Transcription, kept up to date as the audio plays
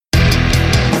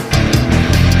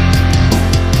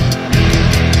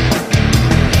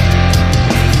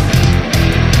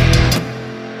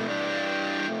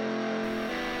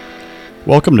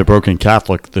Welcome to Broken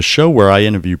Catholic, the show where I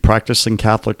interview practicing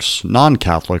Catholics,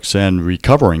 non-Catholics, and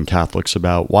recovering Catholics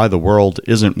about why the world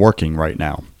isn't working right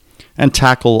now, and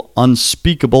tackle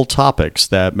unspeakable topics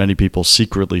that many people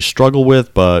secretly struggle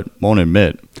with but won't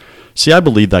admit. See, I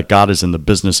believe that God is in the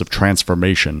business of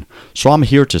transformation, so I'm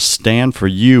here to stand for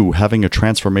you having a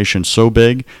transformation so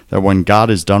big that when God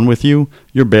is done with you,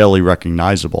 you're barely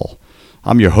recognizable.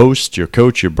 I'm your host, your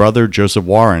coach, your brother, Joseph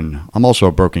Warren. I'm also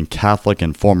a broken Catholic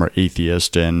and former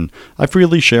atheist, and I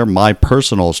freely share my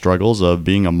personal struggles of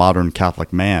being a modern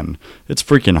Catholic man. It's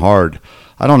freaking hard.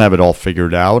 I don't have it all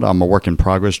figured out. I'm a work in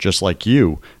progress just like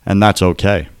you, and that's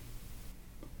okay.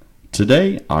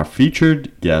 Today, our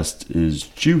featured guest is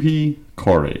Juhi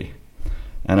Kore,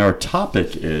 and our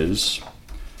topic is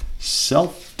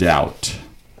self-doubt.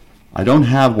 I don't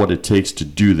have what it takes to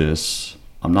do this.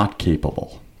 I'm not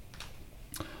capable.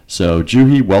 So,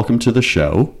 Juhi, welcome to the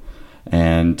show,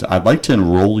 and I'd like to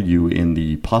enroll you in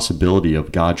the possibility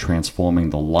of God transforming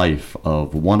the life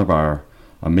of one of our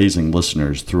amazing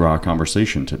listeners through our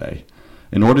conversation today.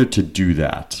 In order to do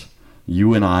that,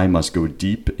 you and I must go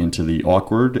deep into the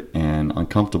awkward and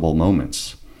uncomfortable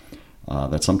moments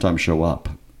that sometimes show up,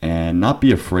 and not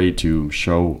be afraid to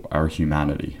show our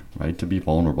humanity, right? To be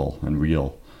vulnerable and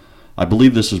real. I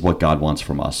believe this is what God wants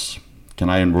from us. Can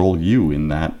I enroll you in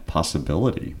that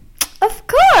possibility? Of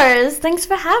course! Thanks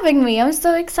for having me. I'm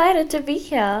so excited to be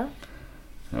here.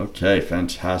 Okay,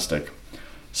 fantastic.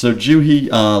 So, Juhi,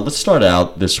 let's start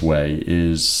out this way,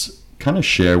 is kind of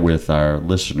share with our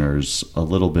listeners a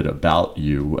little bit about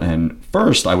you. And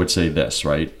first, I would say this,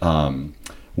 right?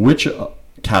 Which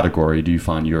category do you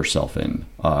find yourself in?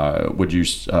 Would you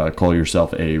call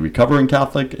yourself a recovering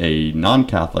Catholic, a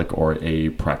non-Catholic, or a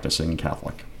practicing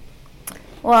Catholic?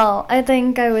 Well, I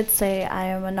think I would say I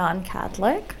am a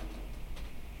non-Catholic.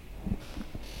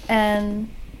 And,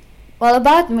 well,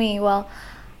 about me,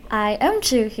 I am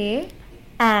Juhi,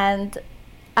 and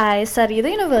I study at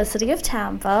the University of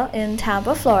Tampa in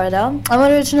Tampa, Florida. I'm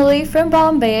originally from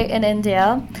Bombay in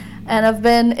India, and I've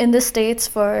been in the States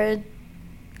for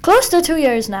close to 2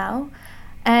 years now.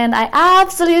 And I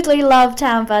absolutely love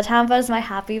Tampa. Tampa is my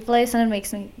happy place, and it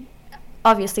makes me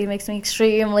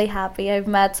extremely happy. I've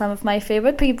met some of my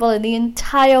favorite people in the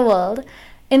entire world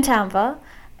in Tampa,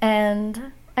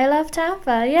 and I love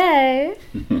Tampa. Yay!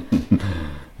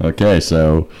 Okay,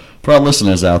 so for our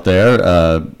listeners out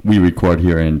there, we record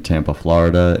here in Tampa,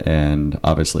 Florida, and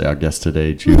obviously our guest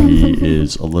today, Juhi,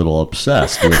 is a little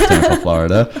obsessed with Tampa,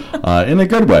 Florida, in a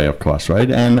good way, of course,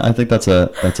 right? And I think that's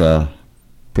a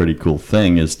pretty cool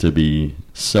thing, is to be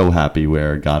so happy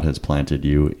where God has planted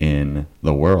you in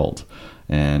the world.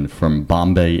 And from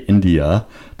Bombay, India,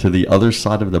 to the other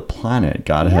side of the planet,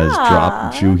 God has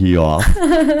dropped Juhi off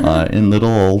in little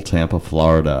old Tampa,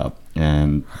 Florida.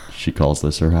 And she calls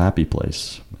this her happy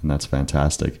place. And that's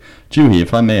fantastic. Juhi,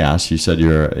 if I may ask, you said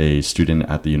you're a student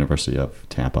at the University of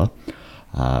Tampa.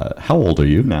 How old are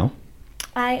you now?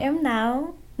 I am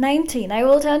now 19. I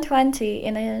will turn 20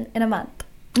 in a month.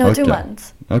 No, okay. 2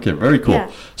 months. Okay, very cool. Yeah.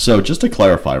 So just to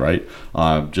clarify, right,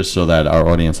 just so that our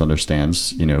audience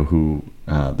understands, who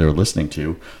they're listening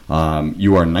to,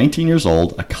 you are 19 years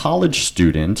old, a college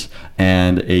student,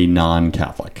 and a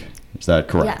non-Catholic. Is that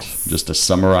correct? Yes. Just to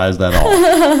summarize that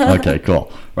all. Okay,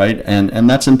 cool. Right, and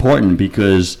that's important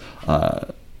because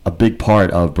a big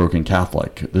part of Broken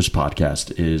Catholic, this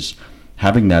podcast, is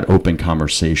having that open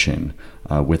conversation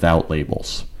without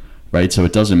labels, right? So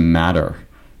it doesn't matter,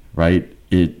 right?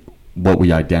 What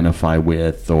we identify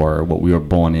with or what we were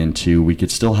born into, we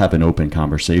could still have an open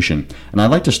conversation. And I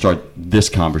like to start this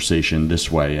conversation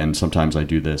this way, and sometimes I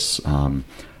do this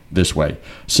this way.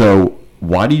 So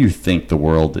why do you think the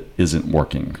world isn't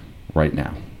working right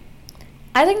now?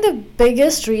 I think the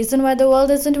biggest reason why the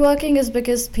world isn't working is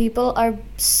because people are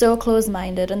so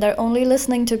close-minded, and they're only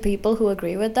listening to people who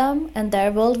agree with them and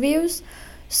their worldviews.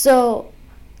 So,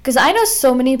 because I know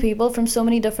so many people from so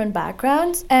many different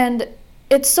backgrounds, and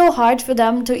it's so hard for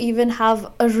them to even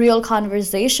have a real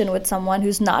conversation with someone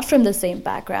who's not from the same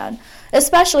background.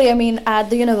 Especially, at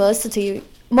the university,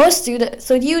 most students,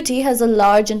 so UT has a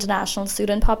large international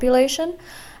student population,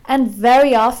 and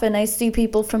very often I see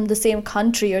people from the same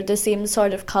country or the same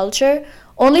sort of culture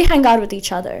only hang out with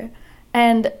each other.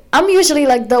 And I'm usually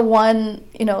like the one,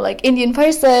 Indian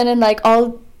person, and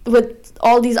with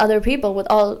all these other people, with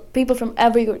all people from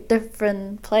every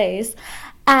different place.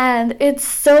 And it's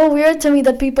so weird to me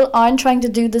that people aren't trying to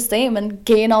do the same and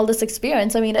gain all this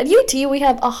experience. At UT, we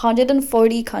have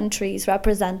 140 countries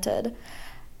represented.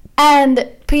 And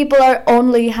people are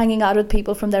only hanging out with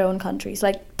people from their own countries.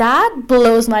 That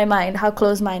blows my mind, how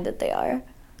close-minded they are.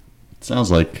 It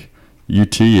sounds like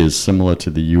UT is similar to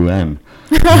the UN.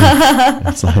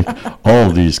 It's like all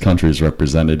of these countries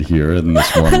represented here in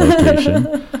this one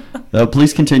location.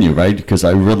 Please continue, right? Because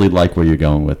I really like where you're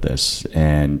going with this.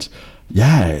 And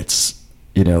yeah, it's,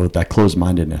 that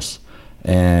closed-mindedness.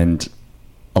 And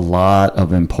a lot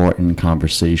of important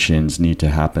conversations need to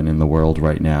happen in the world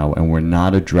right now, and we're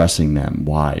not addressing them.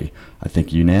 Why? I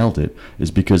think you nailed it.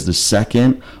 Is because the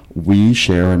second we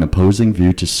share an opposing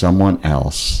view to someone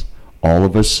else, all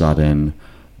of a sudden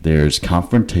there's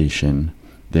confrontation.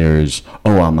 There's,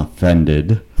 I'm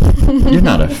offended. You're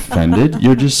not offended.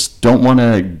 You just don't want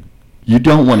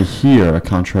to hear a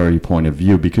contrary point of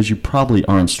view because you probably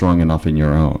aren't strong enough in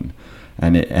your own.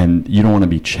 And you don't want to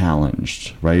be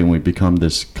challenged, right? And we become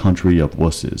this country of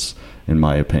wusses, in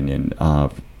my opinion,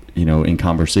 in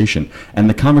conversation. And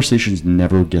the conversations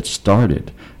never get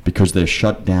started because they're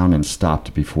shut down and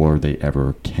stopped before they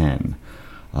ever can.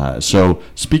 So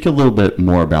speak a little bit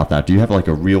more about that. Do you have like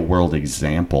a real world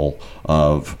example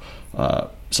of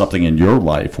something in your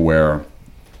life where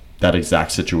that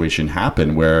exact situation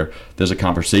happened, where there's a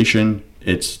conversation,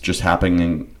 it's just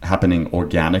happening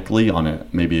organically on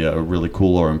maybe a really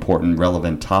cool or important,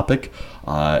 relevant topic,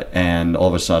 and all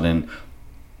of a sudden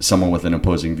someone with an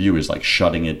opposing view is like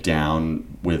shutting it down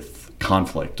with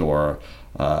conflict, or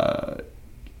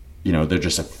they're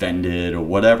just offended or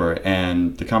whatever,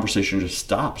 and the conversation just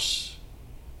stops?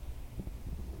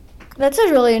 That's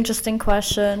a really interesting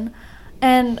question.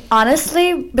 And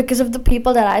honestly, because of the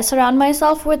people that I surround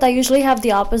myself with, I usually have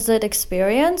the opposite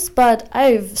experience. But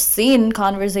I've seen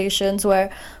conversations where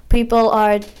people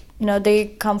are, they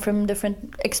come from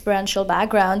different experiential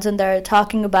backgrounds and they're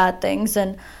talking about things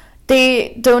and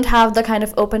they don't have the kind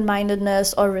of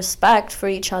open-mindedness or respect for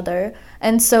each other.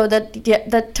 And so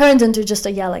that turns into just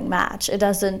a yelling match. It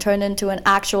doesn't turn into an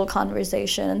actual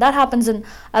conversation. And that happens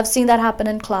I've seen that happen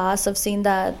in class. I've seen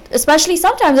that, especially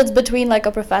sometimes it's between like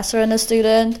a professor and a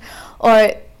student,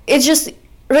 or it's just,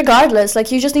 regardless,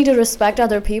 like you just need to respect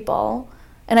other people.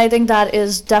 And I think that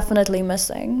is definitely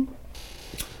missing.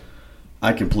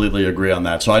 I completely agree on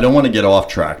that. So I don't want to get off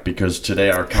track because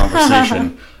today our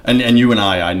conversation, and you and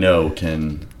I know,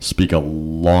 can speak a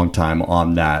long time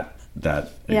on that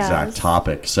exact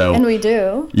topic. So, and we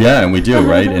do. Yeah, and we do,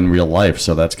 right, in real life.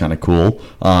 So that's kind of cool.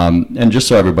 And just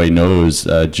so everybody knows,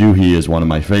 Juhi is one of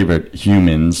my favorite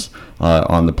humans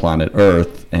on the planet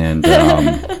Earth. And,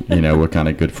 we're kind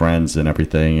of good friends and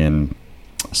everything. And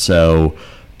so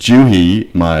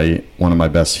Juhi, one of my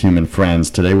best human friends,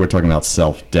 today we're talking about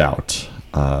self-doubt.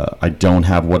 I don't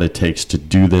have what it takes to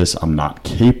do this. I'm not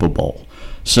capable.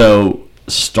 So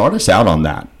start us out on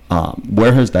that.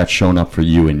 Where has that shown up for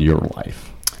you in your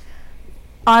life?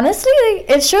 Honestly,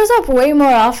 it shows up way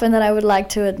more often than I would like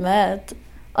to admit.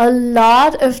 A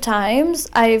lot of times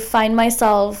I find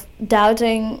myself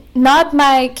doubting not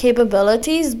my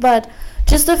capabilities, but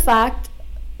just the fact,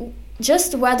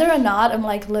 just whether or not I'm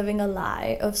like living a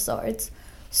lie of sorts.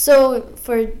 So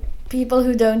for people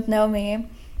who don't know me,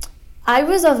 I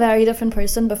was a very different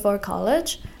person before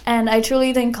college. And I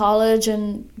truly think college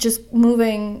and just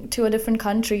moving to a different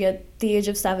country at the age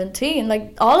of 17,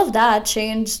 like all of that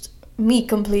changed me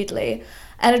completely.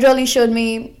 And it really showed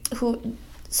me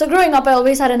so growing up, I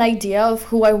always had an idea of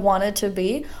who I wanted to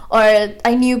be, or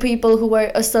I knew people who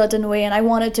were a certain way and I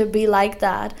wanted to be like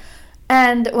that.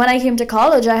 And when I came to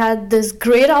college, I had this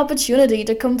great opportunity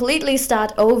to completely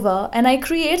start over, and I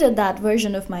created that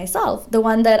version of myself, the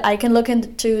one that I can look in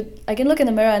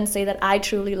the mirror and say that I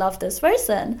truly love this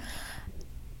person.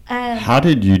 And how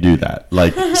did you do that?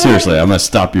 Like, seriously, I'm going to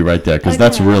stop you right there because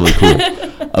that's really cool.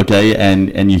 Okay,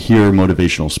 and you hear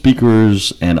motivational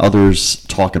speakers and others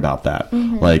talk about that.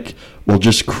 Mm-hmm. Like, well,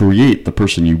 just create the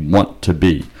person you want to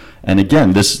be. And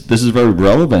again, this is very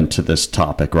relevant to this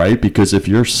topic, right? Because if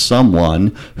you're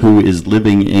someone who is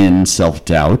living in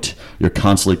self-doubt, you're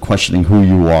constantly questioning who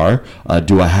you are.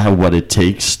 Do I have what it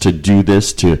takes to do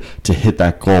this, to hit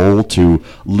that goal, to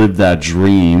live that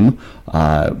dream?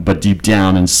 But deep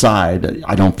down inside,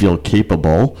 I don't feel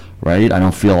capable, right? I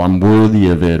don't feel I'm worthy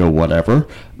of it or whatever.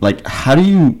 Like, how do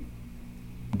you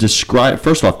describe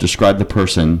the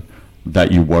person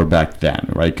that you were back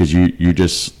then, right? Because you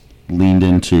just leaned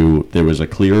into, there was a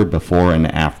clear before and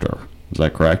after. Is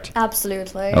that correct?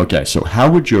 Absolutely. Okay, so how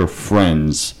would your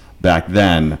friends back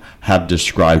then have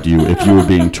described you if you were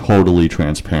being totally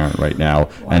transparent right now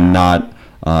and not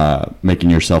making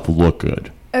yourself look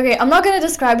good? Okay, I'm not going to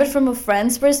describe it from a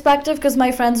friend's perspective because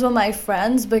my friends were my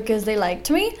friends because they liked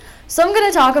me. So I'm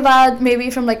going to talk about maybe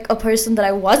from like a person that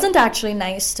I wasn't actually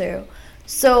nice to.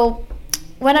 So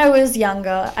when I was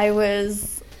younger, I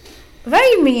was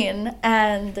very mean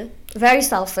and very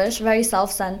selfish, very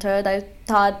self-centered. I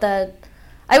thought that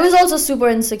I was also super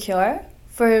insecure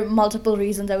for multiple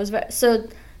reasons. So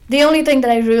the only thing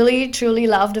that I really truly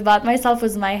loved about myself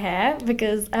was my hair,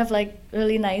 because I have like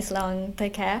really nice long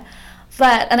thick hair.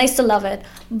 And I still love it.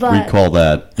 But we call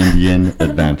that Indian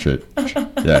advantage.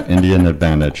 Yeah, Indian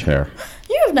advantage hair.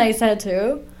 You have nice hair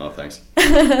too. Oh, thanks.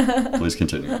 Please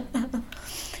continue.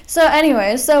 So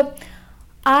anyway,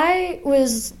 I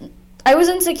was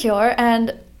insecure,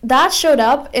 and that showed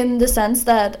up in the sense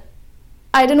that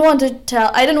I didn't want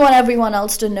everyone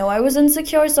else to know I was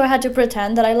insecure, so I had to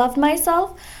pretend that I loved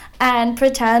myself and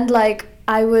pretend like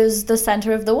I was the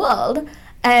center of the world.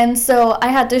 And so I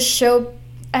had to show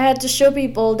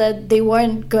people that they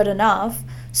weren't good enough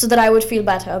so that I would feel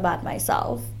better about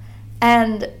myself.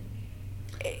 And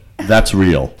that's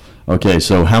real. Okay,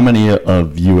 so how many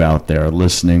of you out there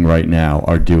listening right now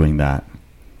are doing that?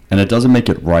 And it doesn't make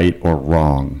it right or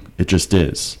wrong. It just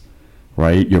is,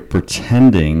 right? You're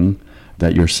pretending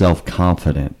that you're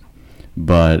self-confident,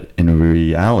 but in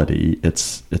reality,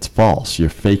 it's false. You're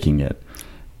faking it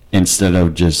instead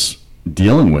of just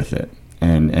dealing with it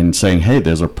and saying, hey,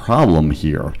 there's a problem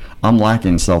here. I'm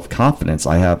lacking self-confidence.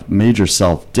 I have major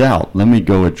self-doubt. Let me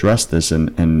go address this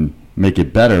and make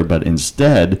it better. But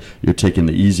instead, you're taking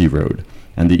the easy road.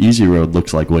 And the easy road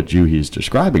looks like what Juhi's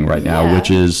describing right now, which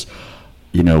is,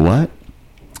 you know what?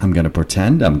 I'm going to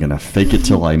pretend. I'm going to fake it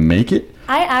till I make it.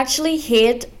 I actually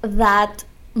hate that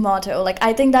motto. Like,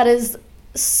 I think that is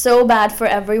so bad for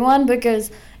everyone,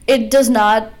 because it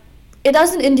doesn't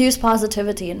induce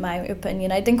positivity, in my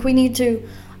opinion. I think we need to,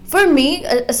 for me,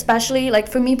 especially, like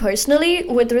for me personally,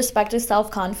 with respect to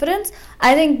self-confidence,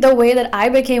 I think the way that I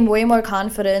became way more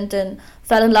confident and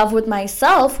fell in love with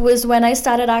myself was when I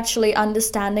started actually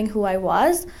understanding who I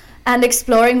was and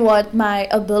exploring what my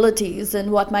abilities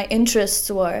and what my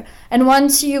interests were. And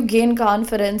once you gain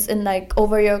confidence in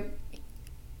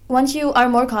once you are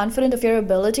more confident of your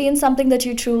ability in something that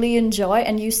you truly enjoy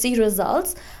and you see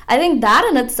results, I think that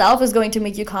in itself is going to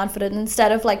make you confident,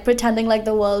 instead of like pretending like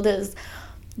the world is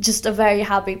just a very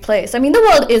happy place. I mean, the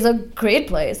world is a great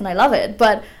place and I love it,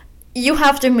 but you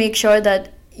have to make sure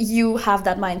that you have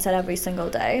that mindset every single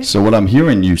day. So what I'm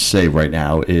hearing you say right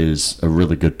now is a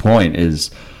really good point,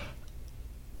 is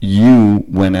you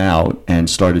went out and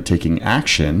started taking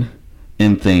action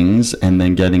in things and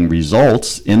then getting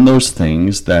results in those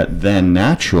things that then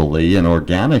naturally and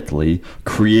organically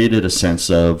created a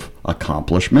sense of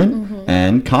accomplishment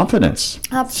and confidence.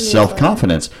 Absolutely.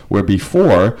 Self-confidence, where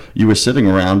before you were sitting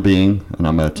around being, and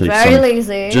I'm going to take very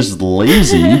lazy, just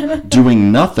lazy,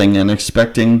 doing nothing and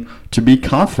expecting to be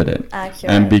confident.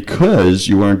 Accurate. And because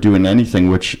you weren't doing anything,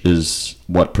 which is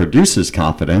what produces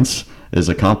confidence, is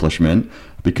accomplishment,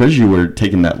 because you were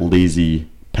taking that lazy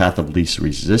path of least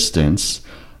resistance,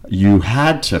 you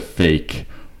had to fake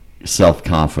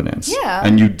self-confidence. Yeah.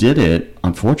 And you did it,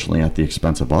 unfortunately, at the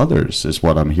expense of others, is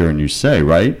what I'm hearing you say,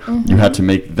 right? You had to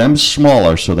make them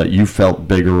smaller so that you felt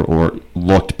bigger or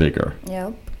looked bigger.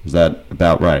 Yep. Is that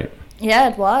about right? Yeah,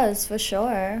 it was, for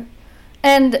sure.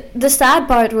 And the sad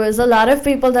part was a lot of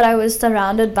people that I was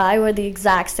surrounded by were the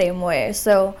exact same way.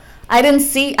 So at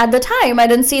the time, I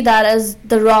didn't see that as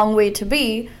the wrong way to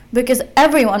be, because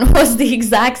everyone was the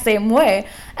exact same way.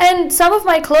 And some of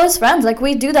my close friends, like,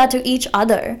 we do that to each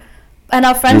other. And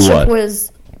our friendship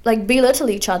was, like, belittle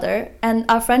each other. And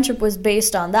our friendship was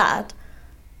based on that.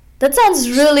 That sounds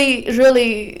really,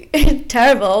 really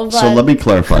terrible. But so let me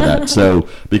clarify that. So,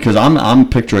 because I'm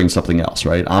picturing something else,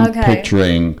 right? I'm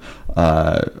picturing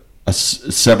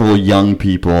several young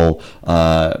people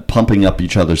pumping up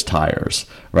each other's tires,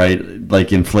 right?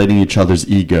 Like inflating each other's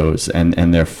egos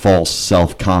and their false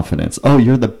self-confidence. Oh,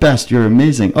 you're the best. You're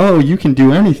amazing. Oh, you can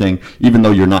do anything, even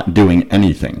though you're not doing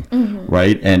anything,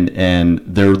 right? And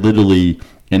they're literally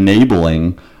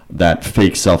enabling that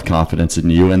fake self-confidence in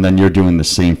you, and then you're doing the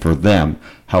same for them.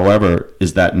 However,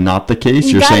 is that not the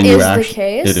case? You're saying you actually... the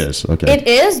case. It is, okay. It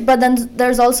is, but then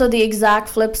there's also the exact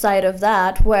flip side of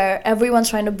that, where everyone's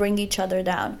trying to bring each other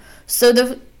down.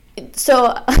 So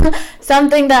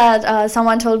something that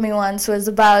someone told me once was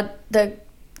about the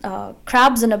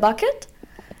crabs in a bucket.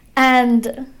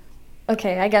 And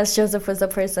okay, I guess Joseph was the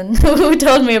person who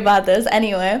told me about this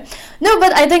anyway. No,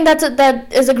 but I think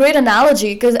that is a great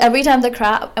analogy, because every time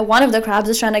one of the crabs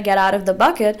is trying to get out of the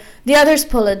bucket, the others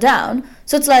pull it down.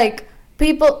 So it's like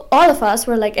all of us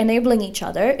were like enabling each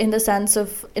other in the sense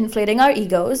of inflating our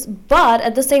egos. But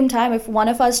at the same time, if one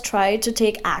of us tried to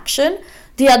take action,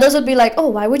 the others would be like, oh,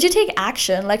 why would you take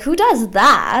action? Like, who does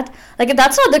that? Like,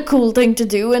 that's not the cool thing to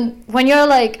do. And when you're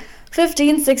like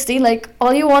 15, 16, like,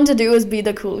 all you want to do is be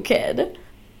the cool kid.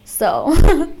 So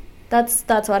that's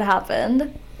what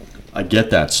happened. I get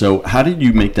that. So how did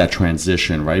you make that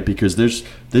transition, right? Because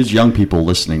there's young people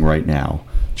listening right now,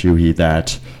 Juhi,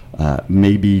 that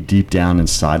maybe deep down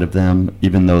inside of them,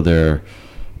 even though they're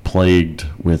plagued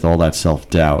with all that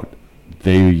self-doubt,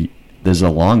 there's a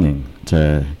longing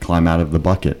to climb out of the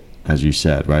bucket, as you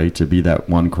said, right? To be that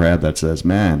one crab that says,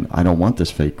 man, I don't want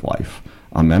this fake life.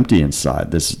 I'm empty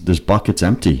inside. This bucket's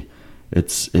empty.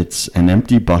 It's an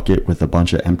empty bucket with a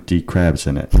bunch of empty crabs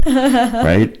in it,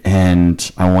 right?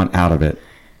 And I want out of it.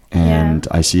 And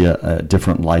I see a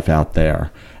different life out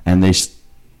there. And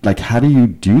like, how do you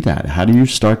do that? How do you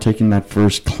start taking that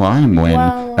first climb when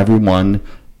everyone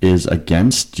is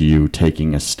against you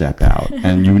taking a step out?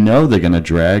 And you know they're going to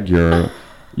drag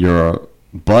your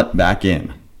butt back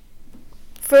in.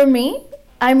 For me,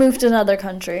 I moved to another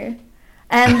country.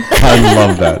 And I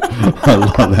love that. I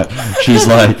love that. She's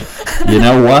like, you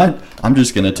know what? I'm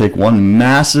just going to take one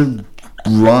massive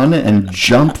run and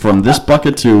jump from this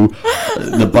bucket to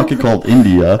the bucket called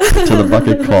India to the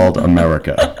bucket called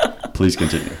America. Please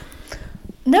continue.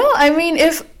 No, I mean,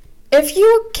 if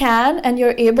you can and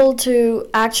you're able to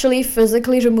actually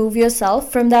physically remove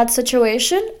yourself from that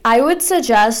situation, I would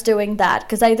suggest doing that,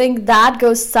 because I think that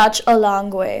goes such a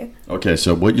long way. Okay,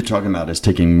 so what you're talking about is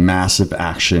taking massive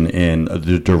action in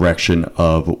the direction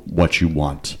of what you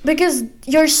want. Because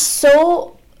you're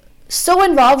so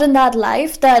involved in that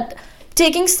life that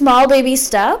taking small baby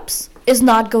steps is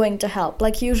not going to help.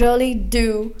 Like, you really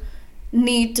do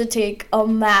need to take a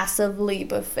massive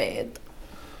leap of faith.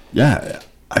 Yeah,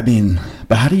 I mean,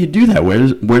 but how do you do that?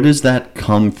 Where does that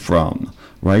come from,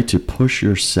 right? To push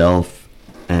yourself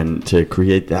and to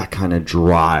create that kind of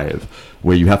drive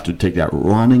where you have to take that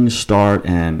running start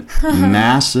and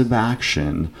massive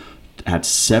action at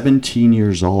 17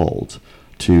 years old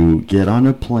to get on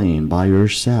a plane by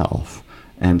yourself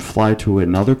and fly to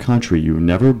another country you've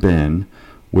never been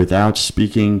without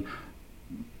speaking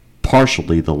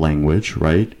partially the language,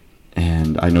 right?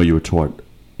 And I know you were taught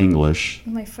English.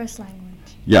 My first language.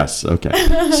 Yes, okay.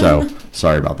 So,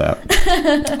 sorry about that.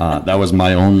 That was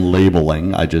my own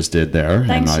labeling I just did there.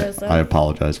 Thanks, and I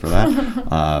apologize for that.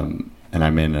 And I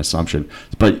made an assumption.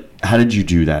 But how did you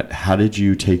do that? How did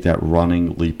you take that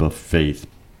running leap of faith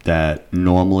that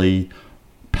normally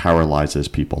paralyzes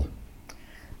people?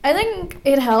 I think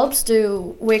it helps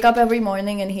to wake up every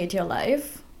morning and hate your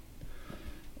life.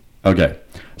 Okay,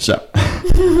 so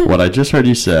what I just heard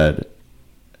you say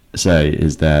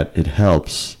is that it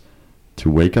helps to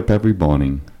wake up every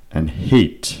morning and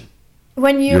hate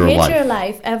when you hate life. your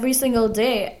life every single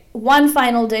day, one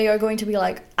final day you're going to be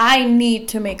like, I need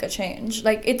to make a change.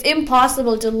 Like, it's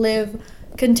impossible to live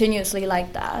continuously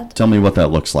like that. Tell me what that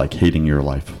looks like, hating your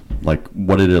life. Like,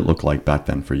 what did it look like back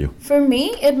then for you? For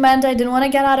me, it meant I didn't want to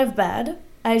get out of bed.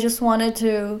 I just wanted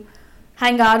to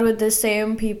hang out with the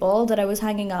same people that I was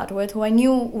hanging out with, who I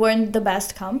knew weren't the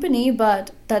best company,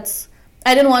 but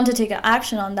I didn't want to take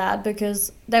action on that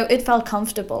because it felt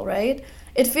comfortable, right?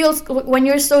 It feels, when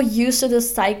you're so used to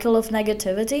this cycle of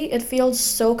negativity, it feels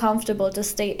so comfortable to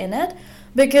stay in it,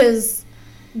 because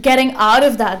getting out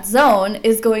of that zone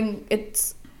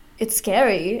it's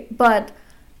scary. But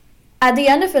at the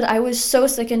end of it, I was so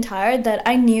sick and tired that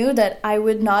I knew that I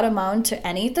would not amount to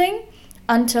anything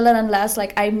until and unless,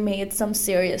 like, I made some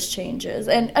serious changes.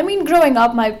 And I mean, growing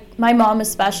up, my mom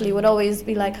especially would always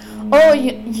be like, oh,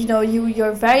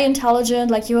 you're very intelligent,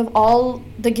 like, you have all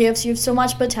the gifts, you have so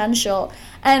much potential.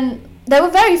 And there were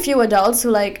very few adults who,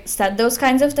 like, said those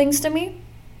kinds of things to me,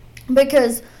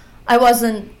 because I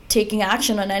wasn't taking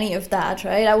action on any of that,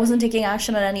 right? I wasn't taking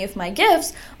action on any of my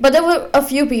gifts, but there were a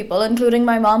few people, including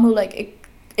my mom, who, like,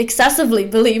 excessively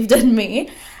believed in me.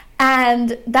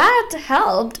 And that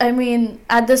helped. I mean,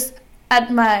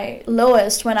 at my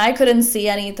lowest, when I couldn't see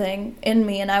anything in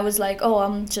me and I was like, oh,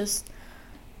 I'm just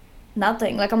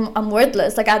nothing, like, I'm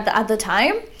worthless, like, at the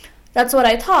time, that's what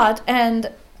I thought.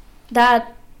 And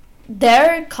that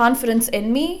their confidence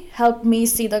in me helped me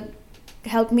see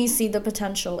the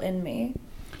potential in me.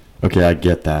 Okay, I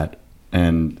get that.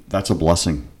 And that's a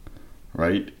blessing,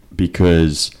 right?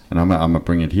 Because, and I'm going to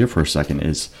bring it here for a second,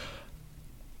 is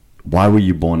why were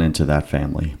you born into that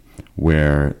family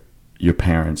where your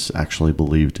parents actually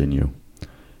believed in you?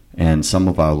 And some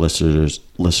of our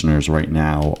listeners right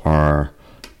now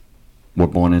were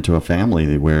born into a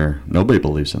family where nobody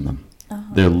believes in them.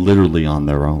 Uh-huh. They're literally on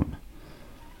their own.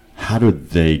 How do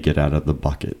they get out of the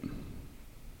bucket?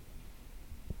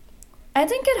 I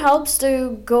think it helps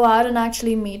to go out and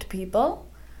actually meet people,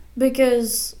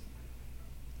 because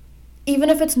even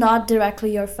if it's not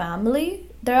directly your family,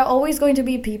 there are always going to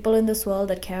be people in this world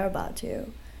that care about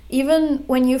you. Even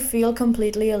when you feel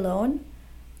completely alone,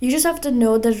 you just have to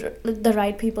know the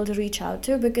right people to reach out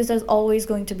to, because there's always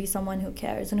going to be someone who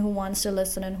cares and who wants to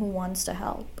listen and who wants to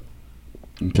help.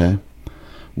 Okay.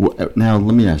 Now,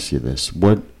 let me ask you this.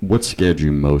 What scared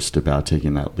you most about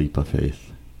taking that leap of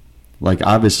faith? Like,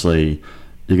 obviously,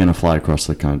 you're going to fly across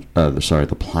the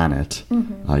planet.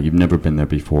 Mm-hmm. You've never been there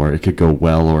before. It could go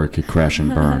well or it could crash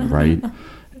and burn, right?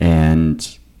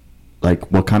 And,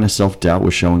 like, what kind of self-doubt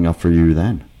was showing up for you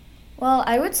then? Well,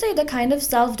 I would say the kind of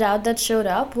self-doubt that showed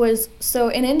up was, so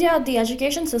in India, the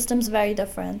education system's very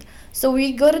different. So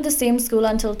we go to the same school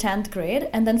until 10th grade,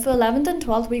 and then for 11th and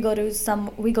 12th,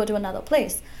 we go to another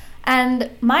place.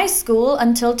 And my school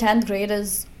until 10th grade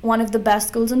is one of the best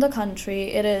schools in the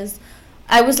country.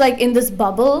 I was like in this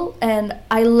bubble, and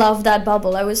I love that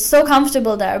bubble. I was so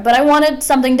comfortable there, but I wanted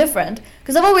something different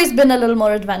because I've always been a little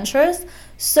more adventurous.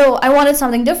 So I wanted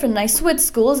something different, and I switched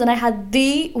schools, and I had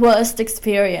the worst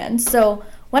experience. So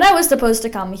when I was supposed to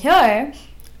come here,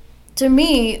 to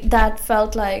me, that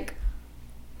felt like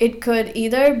it could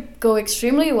either go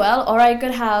extremely well, or I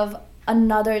could have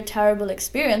another terrible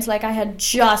experience like I had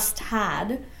just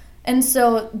had. And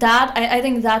so that, I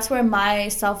think that's where my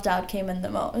self-doubt came in the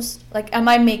most. Like, am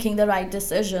I making the right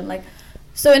decision? Like,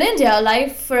 so in India,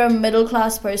 life for a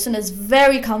middle-class person is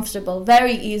very comfortable,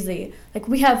 very easy. Like,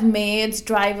 we have maids,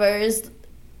 drivers.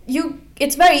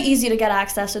 It's very easy to get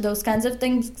access to those kinds of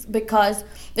things because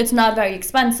it's not very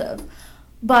expensive.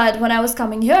 But when I was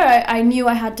coming here, I knew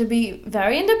I had to be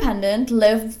very independent,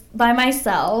 live by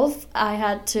myself. I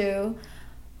had to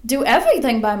do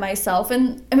everything by myself.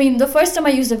 And I mean, the first time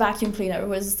I used a vacuum cleaner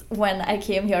was when I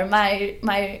came here.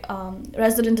 My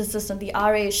resident assistant, the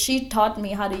RA, she taught me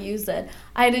how to use it.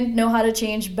 I didn't know how to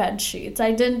change bed sheets.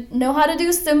 I didn't know how to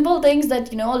do simple things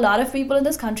that, a lot of people in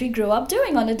this country grew up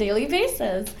doing on a daily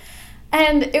basis.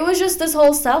 And it was just this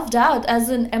whole self-doubt, as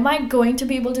in, am I going to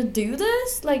be able to do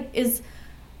this? Like,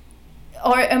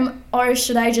 or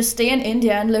should I just stay in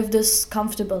India and live this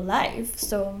comfortable life?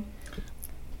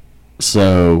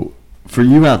 So, for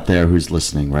you out there who's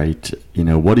listening, right,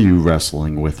 what are you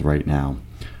wrestling with right now?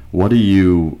 What are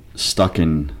you stuck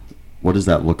in? What does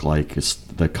that look like? It's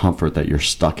the comfort that you're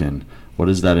stuck in. What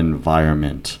is that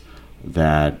environment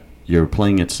that you're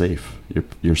playing it safe?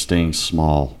 You're staying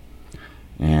small.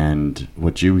 And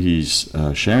what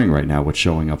Juhi's sharing right now, what's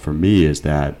showing up for me is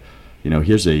that,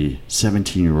 here's a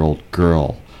 17-year-old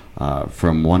girl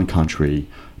from one country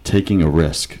taking a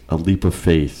risk, a leap of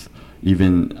faith,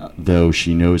 even though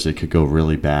she knows it could go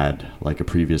really bad, like a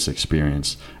previous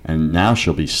experience. And now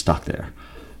she'll be stuck there.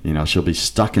 She'll be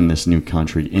stuck in this new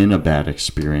country in a bad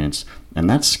experience. And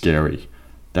that's scary.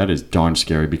 That is darn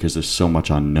scary because there's so much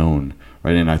unknown,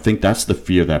 right? And I think that's the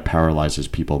fear that paralyzes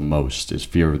people most, is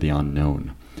fear of the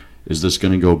unknown. Is this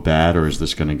going to go bad, or is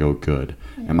this going to go good?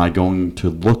 Am I going to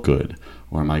look good,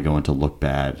 or am I going to look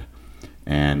bad?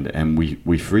 And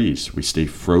we freeze. We stay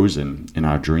frozen in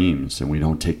our dreams, and we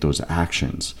don't take those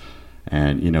actions.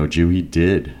 And, Juhi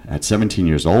did at 17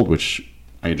 years old, which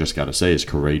I just got to say is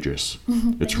courageous.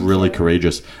 It's really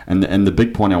courageous. And the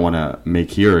big point I want to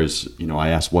make here is, I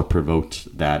asked what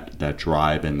provoked that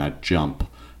drive and that jump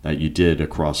that you did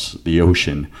across the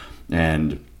ocean.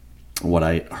 And what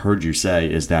I heard you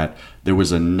say is that there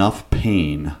was enough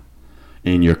pain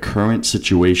in your current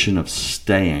situation of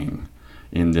staying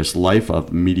in this life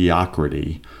of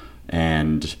mediocrity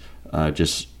and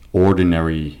just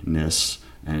ordinariness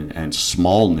and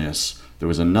smallness. There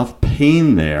was enough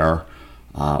pain there,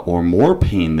 or more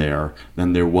pain there,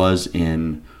 than there was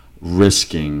in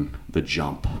risking the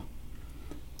jump.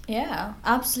 Yeah,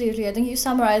 absolutely. I think you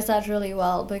summarized that really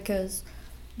well, because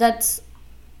that's,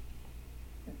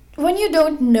 when you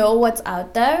don't know what's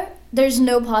out there, there's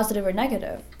no positive or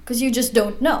negative, because you just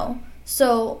don't know.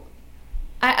 So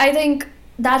I think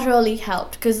that really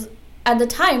helped, because at the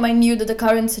time I knew that the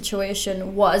current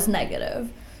situation was negative.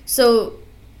 So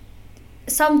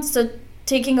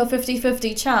taking a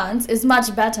 50-50 chance is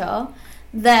much better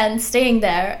than staying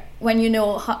there when you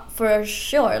know for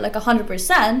sure, like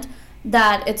 100%,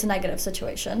 that it's a negative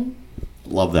situation.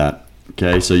 Love that.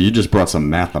 Okay, so you just brought some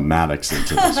mathematics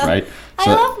into this, right?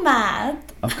 I love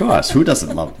math. Of course. Who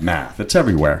doesn't love math? It's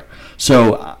everywhere.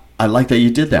 So I like that you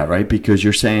did that, right? Because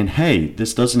you're saying, hey,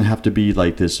 this doesn't have to be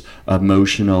like this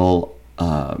emotional,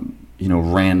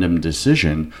 random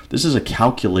decision. This is a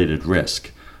calculated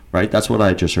risk, right? That's what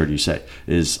I just heard you say,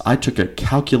 is I took a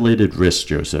calculated risk,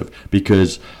 Joseph,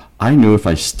 because I knew if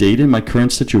I stayed in my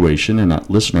current situation, and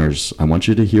listeners, I want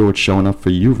you to hear what's showing up for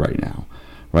you right now,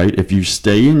 right? If you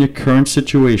stay in your current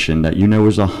situation that you know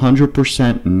is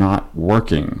 100% not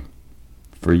working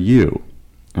for you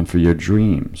and for your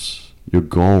dreams, your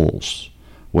goals,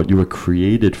 what you were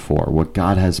created for, what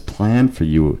God has planned for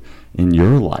you in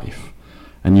your life,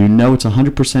 and you know it's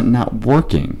 100% not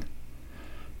working,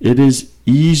 it is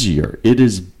easier, it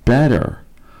is better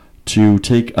to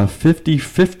take a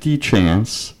 50-50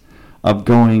 chance of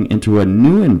going into a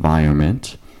new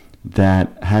environment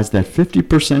that has that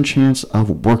 50% chance of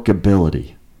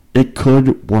workability. It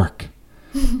could work.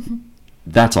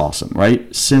 That's awesome,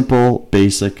 right? Simple,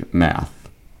 basic math.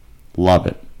 Love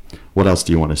it. What else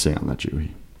do you want to say on that, Juhi?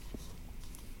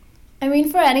 I mean,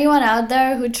 for anyone out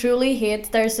there who truly hates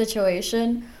their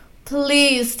situation,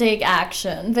 please take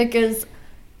action, because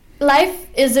life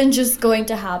isn't just going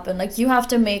to happen. Like, you have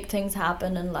to make things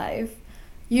happen in life.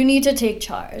 You need to take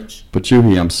charge. But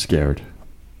Juhi, I'm scared.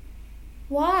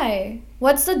 Why?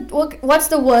 What's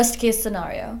the worst case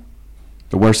scenario?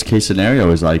 The worst case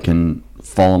scenario is I can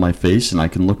fall on my face and I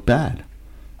can look bad.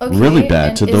 Okay, really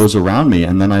bad to those around me,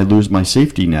 and then I lose my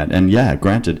safety net. And yeah,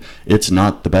 granted, it's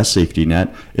not the best safety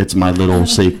net. It's my little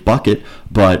safe bucket,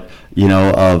 but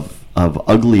of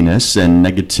ugliness and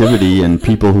negativity and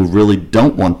people who really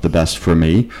don't want the best for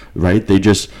me, right?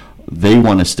 They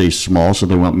want to stay small, so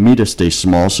they want me to stay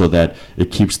small so that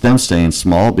it keeps them staying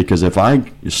small, because if I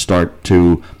start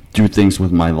to do things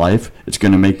with my life, it's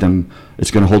going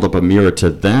to hold up a mirror to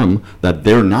them that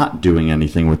they're not doing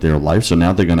anything with their life. So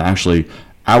now they're going to actually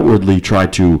outwardly try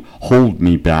to hold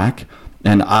me back,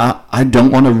 and I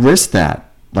don't want to risk that.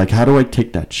 Like, how do I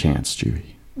take that chance,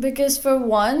 Juhi? Because for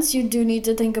once, you do need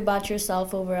to think about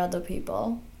yourself over other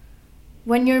people.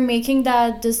 When you're making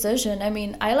that decision, I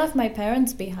mean, I left my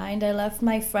parents behind, I left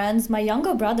my friends, my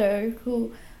younger brother,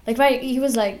 who, he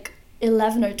was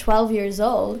 11 or 12 years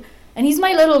old, and he's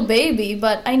my little baby,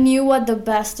 but I knew what the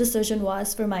best decision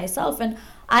was for myself. And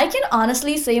I can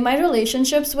honestly say my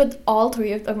relationships with all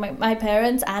three of my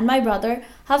parents and my brother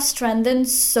have strengthened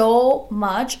so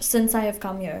much since I have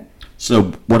come here.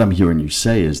 So what I'm hearing you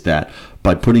say is that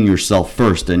by putting yourself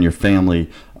first and your family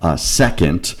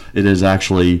second, it has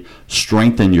actually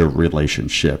strengthened your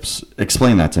relationships.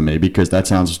 Explain that to me, because that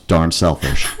sounds darn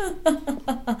selfish.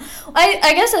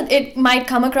 I guess it might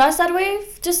come across that way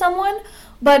to someone,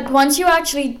 but once you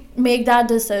actually make that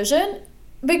decision,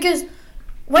 because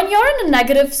when you're in a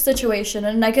negative situation,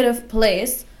 a negative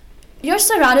place, you're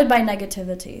surrounded by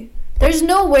negativity. There's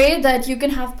no way that you can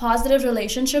have positive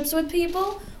relationships with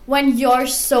people when you're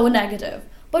so negative.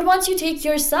 But once you take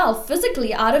yourself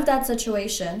physically out of that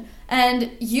situation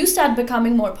and you start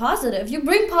becoming more positive, you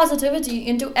bring positivity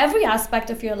into every aspect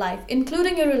of your life,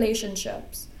 including your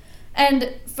relationships.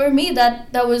 And for me,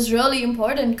 that was really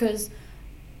important, because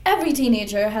every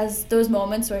teenager has those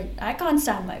moments where I can't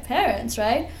stand my parents,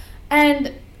 right?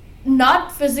 And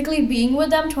not physically being with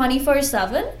them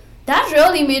 24/7, that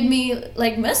really made me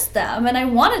miss them, and I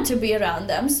wanted to be around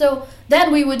them. So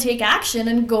then we would take action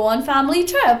and go on family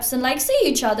trips and see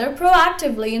each other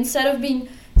proactively instead of being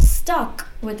stuck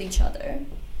with each other.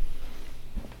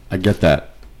 I get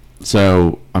that.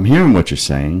 So I'm hearing what you're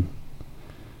saying.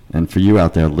 And for you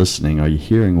out there listening, are you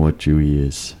hearing what Juhi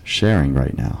is sharing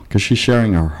right now? Because she's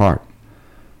sharing her heart,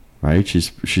 right?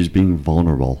 She's being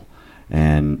vulnerable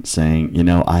and saying,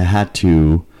 I had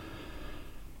to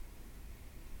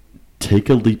take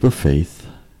a leap of faith,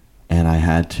 and I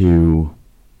had to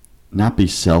not be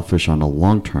selfish on a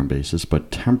long-term basis,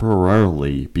 but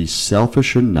temporarily be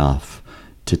selfish enough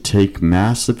to take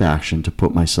massive action to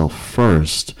put myself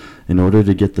first in order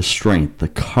to get the strength, the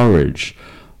courage,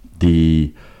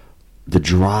 the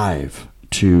drive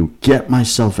to get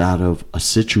myself out of a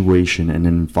situation, an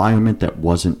environment that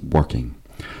wasn't working.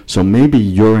 So maybe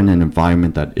you're in an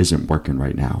environment that isn't working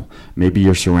right now. Maybe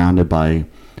you're surrounded by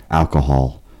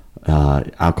alcohol,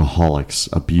 alcoholics,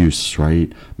 abuse,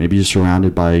 right? Maybe you're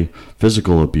surrounded by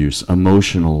physical abuse,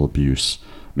 emotional abuse.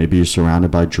 Maybe you're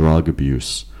surrounded by drug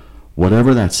abuse.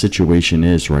 Whatever that situation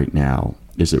is right now,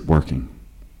 is it working?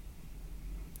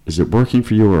 Is it working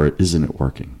for you, or isn't it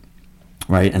working?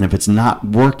 Right? And if it's not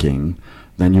working,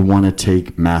 then you want to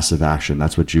take massive action.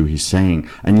 That's what Juhi's saying.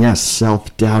 And yes,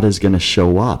 self-doubt is going to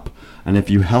show up. And if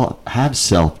you have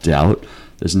self-doubt,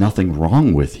 there's nothing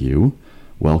wrong with you.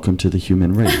 Welcome to the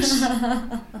human race.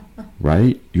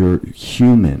 Right? You're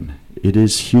human. It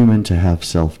is human to have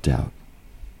self-doubt.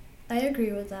 I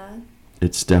agree with that.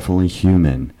 It's definitely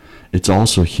human. It's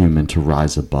also human to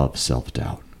rise above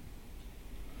self-doubt.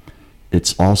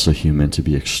 It's also human to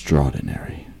be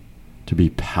extraordinary, to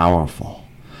be powerful.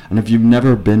 And if you've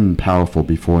never been powerful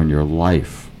before in your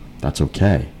life, that's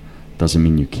okay. Doesn't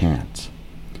mean you can't.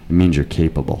 It means you're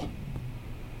capable.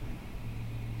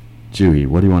 Juhi,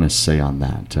 what do you want to say on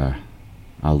that? To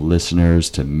our listeners,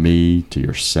 to me, to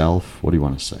yourself? What do you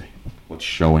want to say? What's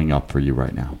showing up for you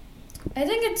right now? I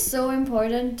think it's so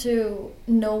important to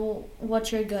know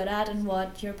what you're good at and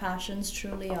what your passions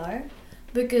truly are.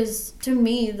 Because to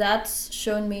me, that's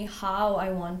shown me how I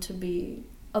want to be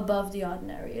above the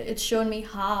ordinary. It's shown me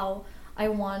how I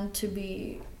want to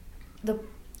be the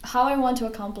how I want to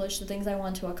accomplish the things I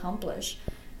want to accomplish.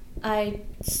 I,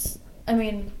 I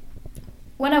mean,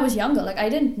 when I was younger, like I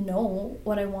didn't know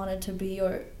what I wanted to be,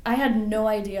 or I had no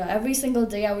idea. Every single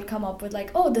day I would come up with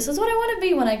like, oh, this is what I want to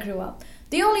be when I grew up.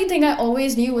 The only thing I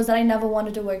always knew was that I never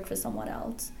wanted to work for someone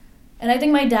else. And I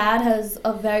think my dad has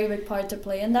a very big part to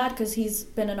play in that because he's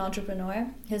been an entrepreneur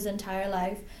his entire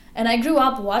life. And I grew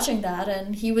up watching that,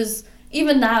 and he was,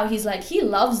 even now, he's like, he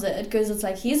loves it because it's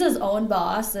like he's his own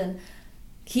boss and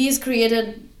he's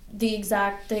created the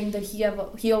exact thing that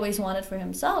he always wanted for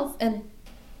himself. And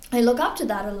I look up to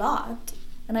that a lot,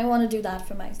 and I want to do that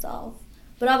for myself.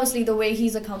 But obviously the way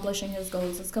he's accomplishing his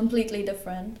goals is completely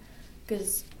different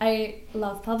because I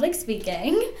love public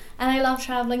speaking and I love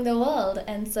traveling the world,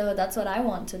 and so that's what I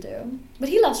want to do. But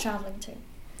he loves traveling too.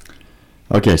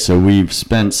 Okay, so we've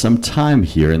spent some time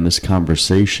here in this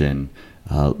conversation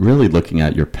really looking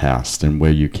at your past and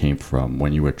where you came from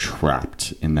when you were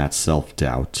trapped in that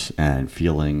self-doubt and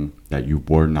feeling that you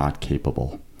were not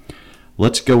capable.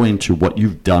 Let's go into what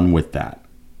you've done with that.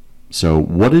 So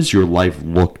what does your life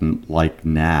look like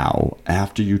now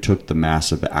after you took the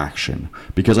massive action?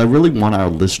 Because I really want our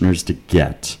listeners to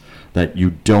get that you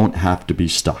don't have to be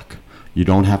stuck. You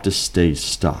don't have to stay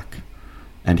stuck.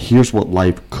 And here's what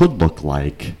life could look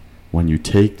like when you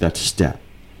take that step.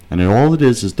 And all it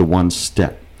is the one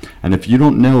step. And if you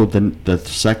don't know the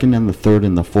second and the third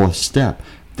and the fourth step,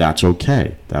 that's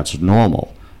okay. That's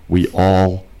normal. We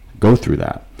all go through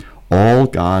that. All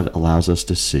God allows us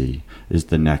to see is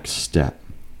the next step,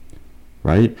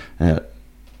 right?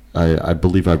 I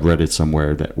believe I've read it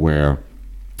somewhere that where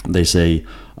they say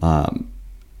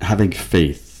having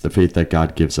faith, the faith that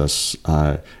God gives us,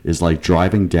 is like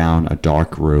driving down a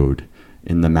dark road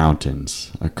in the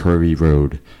mountains, a curvy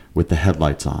road with the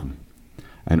headlights on.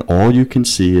 And all you can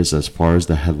see is as far as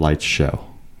the headlights show.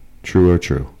 True or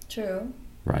true? True.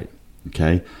 Right.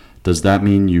 Okay. Does that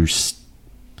mean you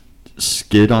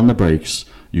skid on the brakes,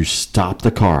 you stop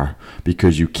the car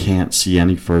because you can't see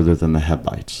any further than the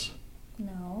headlights?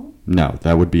 No,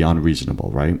 that would be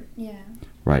unreasonable, right? Yeah.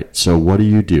 Right. So what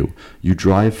do? You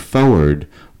drive forward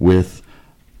with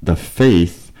the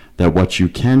faith that what you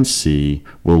can see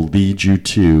will lead you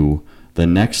to the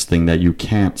next thing that you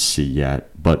can't see yet,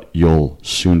 but you'll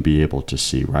soon be able to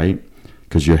see, right?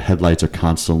 Because your headlights are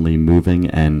constantly moving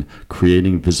and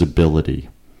creating visibility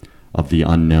of the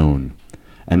unknown.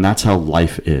 And that's how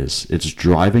life is. It's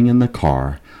driving in the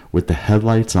car with the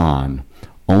headlights on,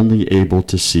 only able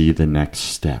to see the next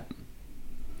step.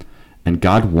 And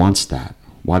God wants that.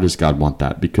 Why does God want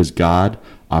that? Because God,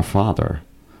 our Father,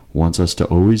 wants us to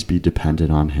always be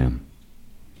dependent on Him.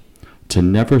 To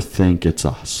never think it's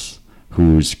us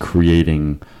who's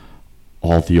creating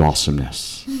all the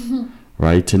awesomeness,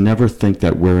 right? To never think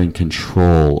that we're in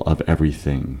control of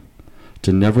everything.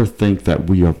 To never think that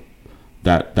we are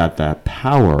that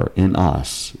power in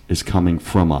us is coming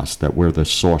from us, that we're the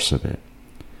source of it.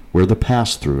 We're the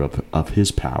pass-through of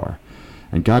His power.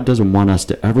 And God doesn't want us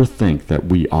to ever think that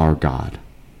we are God,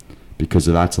 because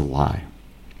that's a lie.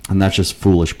 And that's just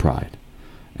foolish pride.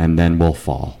 And then we'll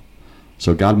fall.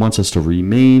 So God wants us to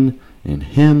remain in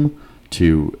Him,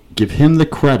 to give Him the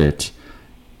credit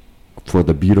for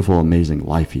the beautiful, amazing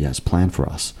life He has planned for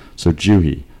us. So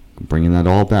Juhi, I'm bringing that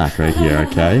all back right here,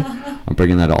 okay? I'm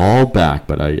bringing that all back,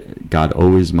 but God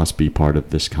always must be part of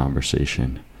this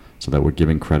conversation so that we're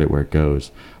giving credit where it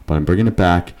goes. But I'm bringing it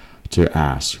back to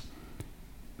ask,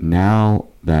 now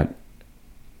that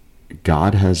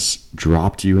God has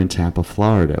dropped you in Tampa,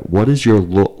 Florida, what does your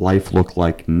life look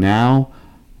like now?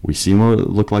 We see what it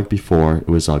looked like before. It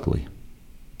was ugly.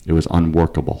 It was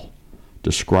unworkable.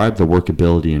 Describe the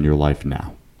workability in your life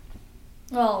now.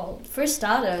 Well, for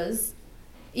starters,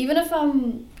 even if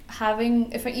I'm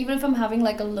having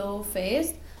like a low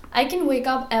phase, I can wake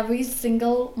up every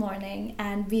single morning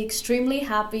and be extremely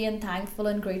happy and thankful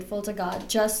and grateful to God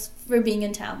just for being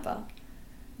in Tampa.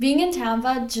 Being in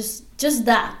Tampa, just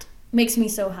that makes me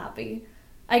so happy.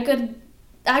 I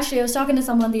was talking to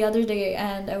someone the other day,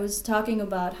 and I was talking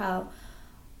about how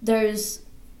there's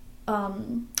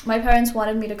my parents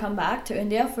wanted me to come back to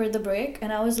India for the break,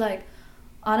 and I was like,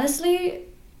 honestly,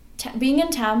 being in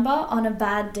Tampa on a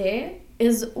bad day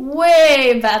is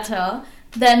way better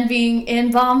than being in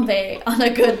Bombay on a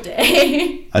good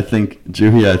day. I think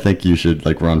you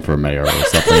should run for mayor or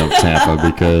something of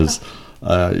Tampa, because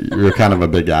you're kind of a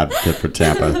big advocate for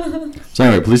Tampa. So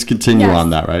anyway, please continue on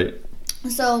that, right?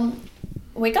 So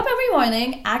wake up every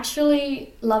morning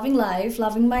actually loving life,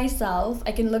 loving myself.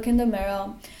 I can look in the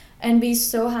mirror and be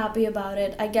so happy about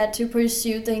it. I get to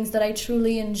pursue things that I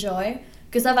truly enjoy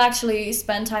because I've actually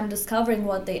spent time discovering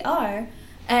what they are,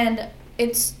 and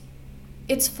it's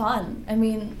fun. I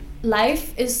mean,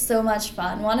 life is so much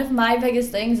fun. One of my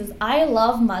biggest things is I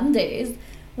love Mondays,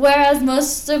 whereas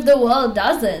most of the world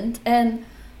doesn't. And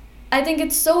I think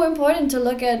it's so important to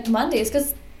look at Mondays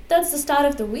because that's the start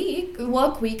of the week,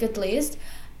 work week at least.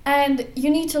 And you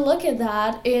need to look at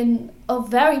that in a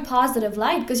very positive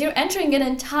light because you're entering an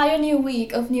entire new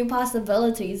week of new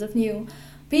possibilities, of new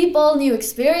people, new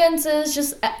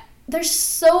experiences. There's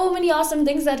so many awesome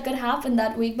things that could happen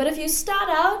that week. But if you start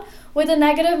out with a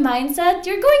negative mindset,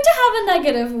 you're going to have a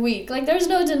negative week. Like, there's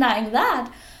no denying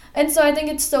that. And so I think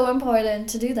it's so important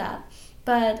to do that.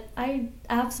 But I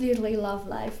absolutely love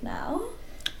life now.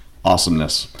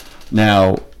 Awesomeness.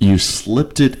 Now, you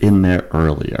slipped it in there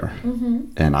earlier,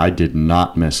 and I did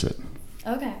not miss it.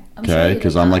 Okay. Okay,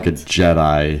 because I'm like a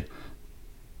Jedi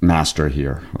master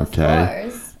here. Okay.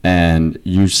 Of course. And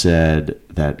you said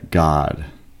that God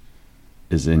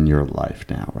is in your life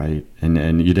now, right?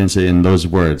 And you didn't say in those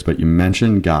words, but you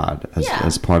mentioned God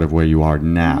as part of where you are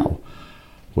now.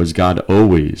 Was God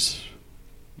always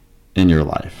in your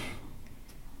life?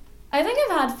 I think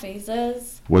I've had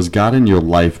phases. Was God in your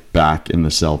life back in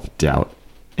the self-doubt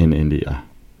in India,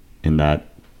 in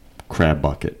that crab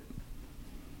bucket?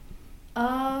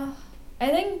 I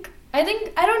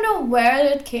think I don't know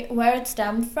where it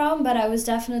stemmed from, but I was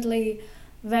definitely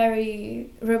very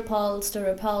repelled to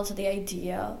the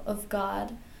idea of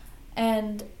God,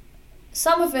 and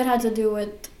some of it had to do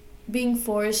with being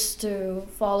forced to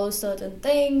follow certain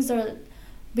things or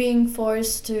being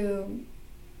forced to,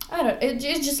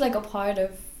 it's just like a part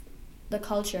of the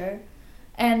culture,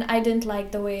 and I didn't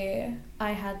like the way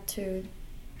I had to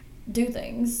do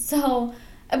things. So,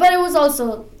 but it was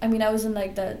also, I mean, I was in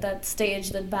like that stage,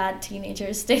 that bad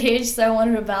teenager stage, so I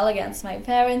want to rebel against my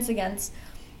parents, against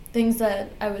things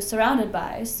that I was surrounded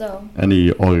by. So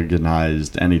any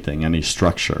organized anything, any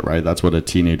structure, right? That's what a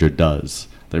teenager does.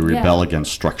 They rebel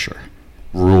against structure,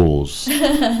 rules,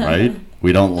 right?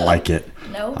 We don't like it.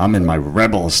 No. I'm in my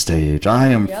rebel stage. I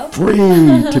am free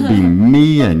to be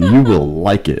me, and you will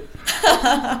like it.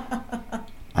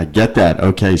 I get that.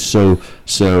 Okay, so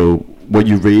were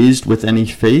you raised with any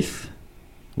faith?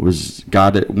 Was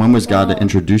God? When was God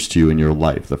introduced to you in your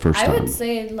life the first time? I would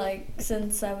say like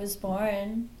since I was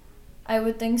born. I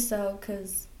would think so,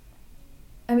 because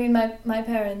I mean my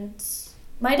parents,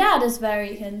 my dad is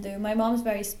very Hindu, my mom's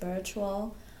very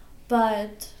spiritual,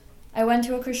 but I went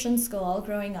to a Christian school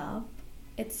growing up.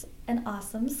 It's an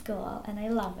awesome school and I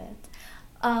love it.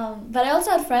 But I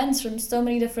also had friends from so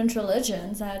many different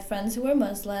religions. I had friends who were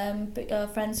Muslim,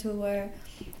 friends who were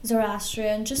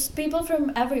Zoroastrian, just people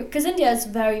from because India is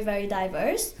very, very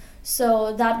diverse.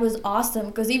 So that was awesome,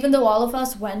 because even though all of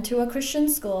us went to a Christian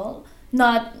school,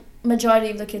 not majority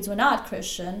of the kids were not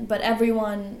Christian, but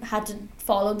everyone had to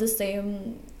follow the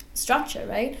same structure,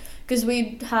 right? Because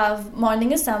we'd have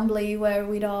morning assembly where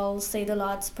we'd all say the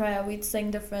Lord's Prayer, we'd sing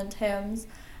different hymns.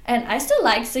 And I still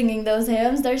like singing those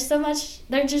hymns. They're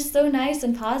just so nice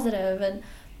and positive. And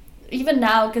even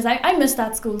now, because I miss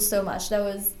that school so much, that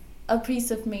was a piece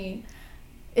of me.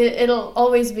 It'll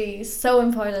always be so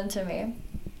important to me.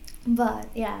 But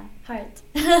yeah, heart.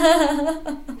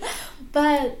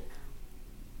 But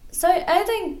so I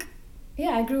think,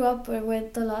 I grew up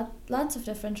with lots of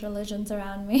different religions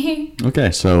around me.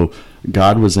 Okay, so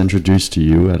God was introduced to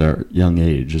you at a young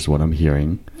age, is what I'm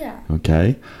hearing. Yeah.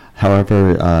 Okay.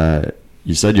 However,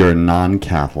 you said you're a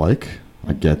non-Catholic.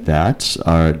 I get that.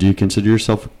 Do you consider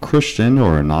yourself a Christian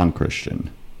or a non-Christian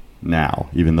now,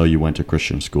 even though you went to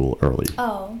Christian school early?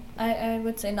 Oh, I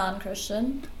would say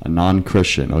non-Christian. A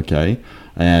non-Christian, okay.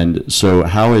 And so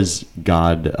how is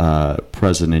God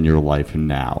present in your life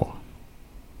now?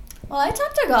 Well, I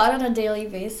talk to God on a daily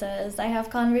basis. I have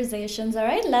conversations, or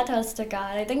I let us to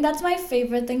God. I think that's my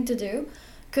favorite thing to do,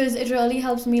 because it really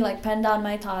helps me like pen down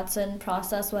my thoughts and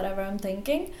process whatever I'm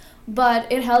thinking. But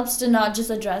it helps to not just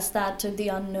address that to the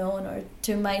unknown or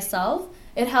to myself.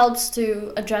 It helps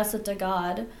to address it to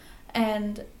God.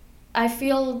 And I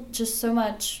feel just so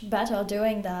much better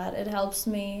doing that. It helps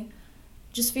me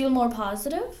just feel more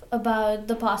positive about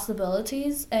the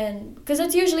possibilities. And because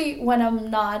it's usually when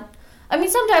I'm not, I mean,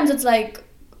 sometimes it's like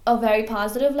a very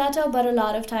positive letter, but a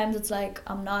lot of times it's like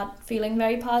I'm not feeling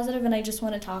very positive and I just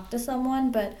want to talk to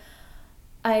someone. But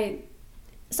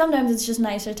sometimes it's just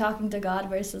nicer talking to God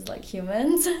versus like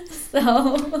humans.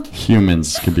 So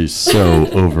humans can be so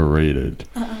overrated.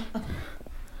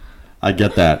 I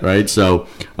get that, right? So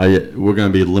we're going to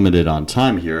be limited on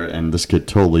time here, and this could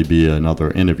totally be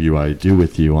another interview I do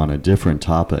with you on a different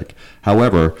topic.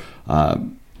 However,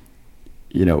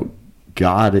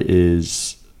 God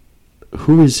is,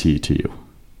 who is he to you?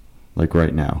 Like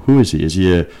right now, who is he? Is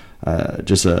he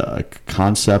just a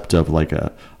concept of like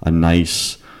a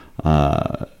nice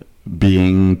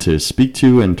being to speak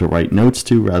to and to write notes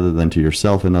to rather than to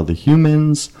yourself and other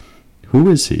humans? Who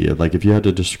is he? Like if you had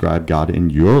to describe God in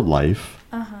your life,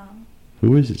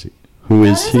 who is he? Who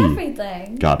is he? God is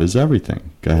everything. God is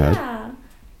everything. Go ahead. Yeah.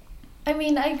 I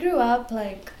mean, I grew up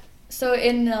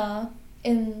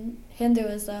in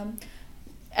Hinduism,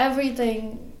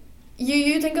 everything,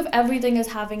 you think of everything as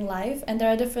having life, and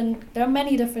there are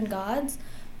many different gods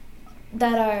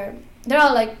they're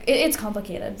all like, it's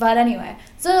complicated, but anyway,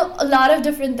 so a lot of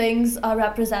different things are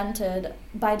represented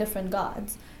by different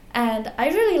gods, and I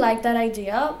really like that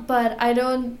idea, but I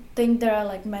don't think there are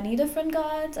like many different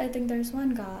gods. I think there's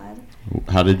one God.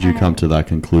 How did you come to that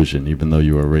conclusion, even though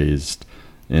you were raised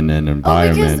in an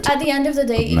environment? Because at the end of the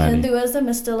day, Hinduism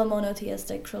is still a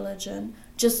monotheistic religion,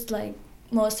 just like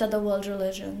most other world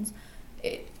religions.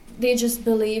 They just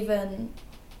believe in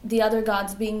the other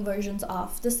gods being versions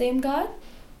of the same God,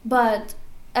 but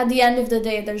at the end of the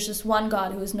day, there's just one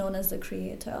God who is known as the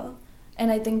Creator,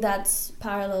 and I think that's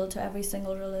parallel to every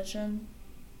single religion.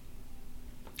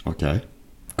 Okay,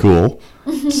 cool.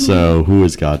 So who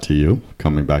is God to you?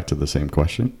 Coming back to the same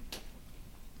question.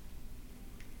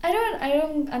 I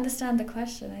don't understand the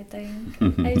question, I think.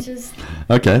 I just...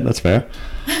 Okay, that's fair.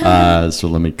 So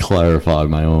let me clarify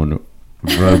my own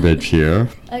verbiage here.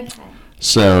 Okay.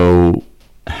 So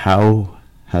how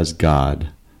has God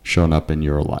shown up in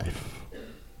your life?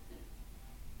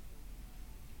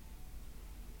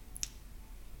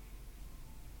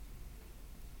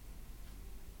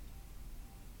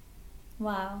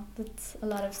 Wow, that's a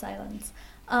lot of silence.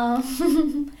 I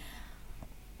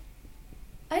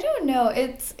don't know.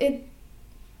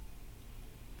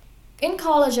 In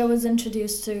college, I was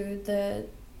introduced to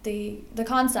the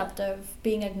concept of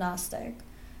being agnostic,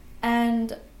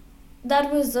 and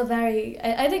that was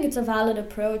I think it's a valid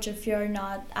approach if you're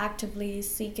not actively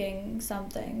seeking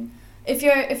something. If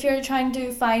you're trying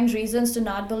to find reasons to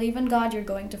not believe in God, you're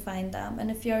going to find them, and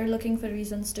if you're looking for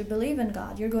reasons to believe in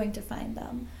God, you're going to find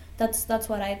them. That's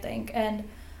what I think. And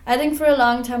I think for a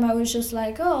long time I was just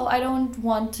like, oh, I don't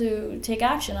want to take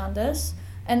action on this.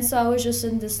 And so I was just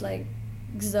in this like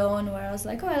zone where I was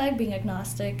like, oh, I like being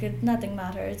agnostic. Nothing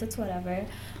matters. It's whatever.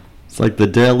 It's like the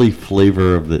daily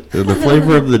flavor of the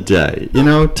flavor of the day. You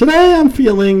know, today I'm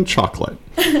feeling chocolate.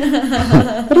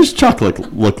 What does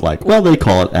chocolate look like? Well, they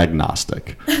call it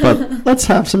agnostic. But let's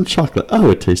have some chocolate. Oh,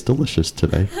 it tastes delicious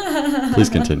today. Please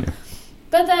continue.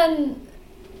 But then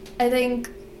I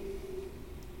think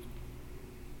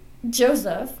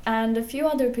Joseph and a few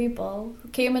other people who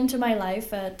came into my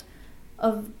life at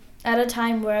a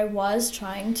time where I was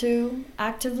trying to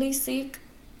actively seek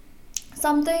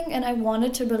something and I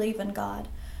wanted to believe in God.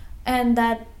 And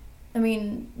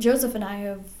Joseph and I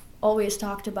have always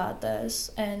talked about this.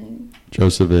 And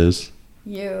Joseph is?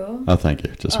 You. Oh, thank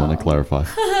you. Just want to clarify.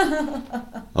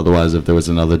 Otherwise, if there was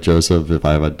another Joseph, if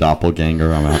I have a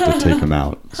doppelganger, I'm going to have to take him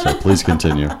out. So please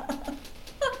continue.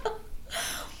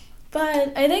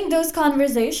 But I think those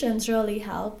conversations really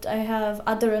helped. I have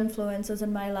other influences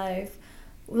in my life,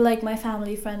 like my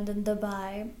family friend in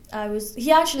Dubai.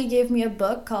 He actually gave me a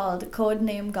book called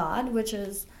Codename God,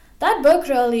 that book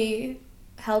really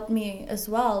helped me as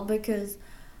well, because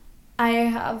I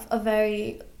have a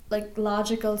very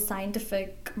logical,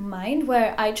 scientific mind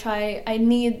where I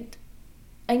need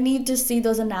to see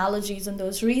those analogies and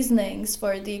those reasonings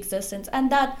for the existence.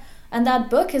 And that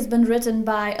book has been written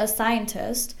by a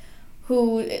scientist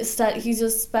he's a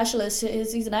specialist,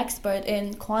 he's an expert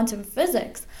in quantum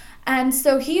physics. And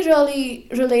so he really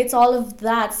relates all of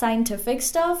that scientific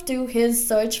stuff to his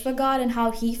search for God and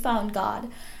how he found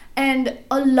God. And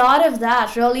a lot of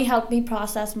that really helped me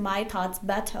process my thoughts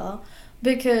better,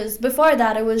 because before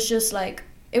that it was just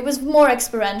it was more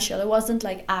experiential. It wasn't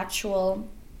actual.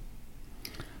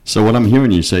 So what I'm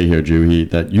hearing you say here, Juhi,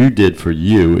 that you did for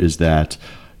you is that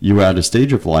you were at a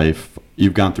stage of life,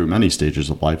 you've gone through many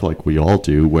stages of life like we all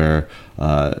do, where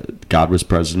God was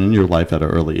present in your life at an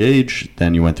early age.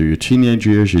 Then you went through your teenage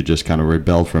years, you just kind of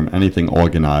rebelled from anything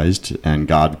organized, and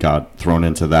God got thrown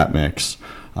into that mix.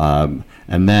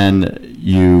 And then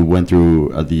you went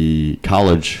through the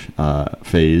college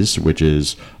phase, which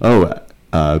is,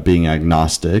 being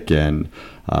agnostic and,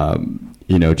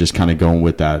 just kind of going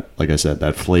with that, like I said,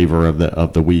 that flavor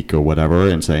of the week or whatever,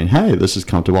 and saying, hey, this is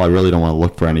comfortable. I really don't want to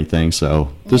look for anything.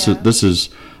 So this is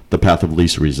the path of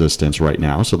least resistance right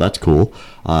now, so that's cool.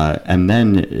 And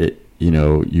then,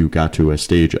 you got to a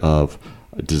stage of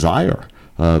desire,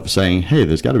 of saying, hey,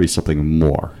 there's got to be something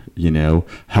more,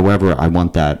 However, I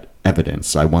want that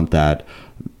evidence. I want that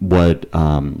what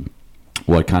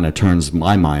kind of turns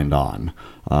my mind on,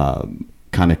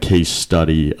 kind of case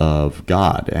study of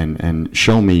God, and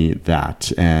show me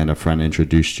that. And a friend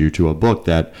introduced you to a book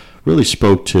that really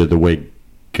spoke to the way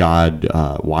God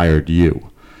wired you.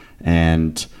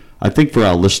 And I think for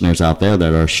our listeners out there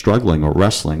that are struggling or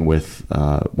wrestling with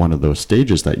one of those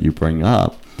stages that you bring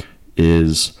up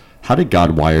is, how did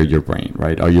God wire your brain,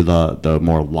 right? Are you the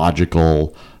more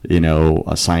logical,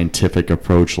 a scientific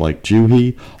approach like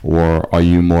Juhi, or are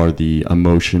you more the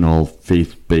emotional,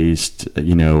 faith-based,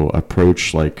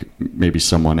 approach like maybe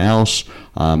someone else?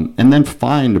 And then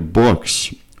find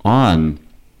books on,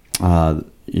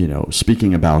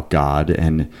 speaking about God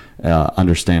and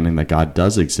understanding that God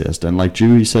does exist. And like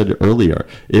Juhi said earlier,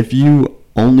 if you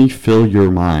only fill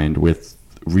your mind with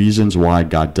reasons why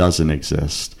God doesn't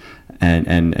exist,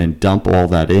 and dump all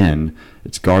that in,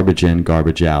 it's garbage in,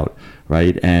 garbage out,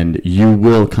 right? And you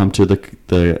will come to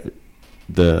the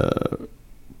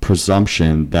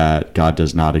presumption that God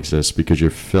does not exist because you're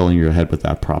filling your head with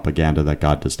that propaganda that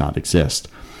God does not exist.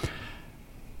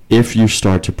 If you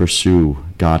start to pursue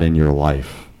God in your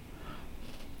life,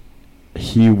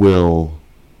 He will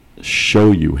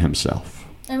show you Himself.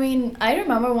 I mean, I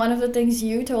remember one of the things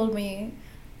you told me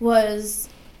was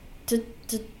to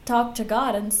talk to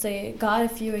God and say, God,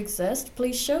 if you exist,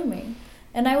 please show me.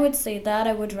 And I would say that,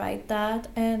 I would write that,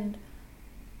 and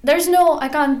I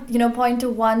can't, point to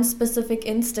one specific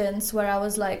instance where I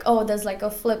was like, oh, there's like a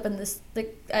flip and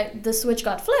the switch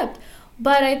got flipped.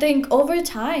 But I think over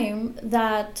time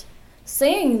that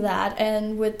saying that,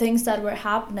 and with things that were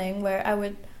happening where I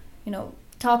would,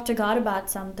 talk to God about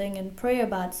something and pray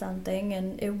about something,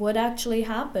 and it would actually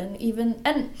happen.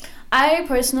 And I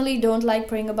personally don't like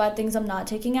praying about things I'm not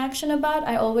taking action about.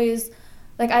 I always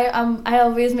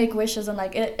make wishes on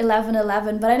like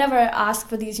 11/11, but I never ask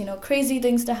for these crazy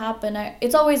things to happen.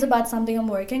 It's always about something I'm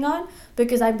working on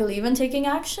because I believe in taking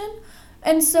action.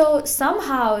 And so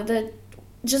somehow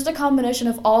just a combination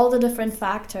of all the different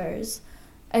factors,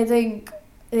 I think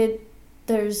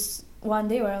there's one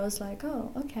day where I was like, oh,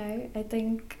 okay, I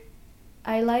think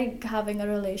I like having a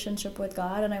relationship with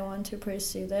God, and I want to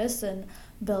pursue this and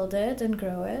build it and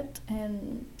grow it,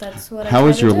 and that's what How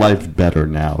is your life better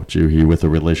now, Juhi, with a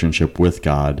relationship with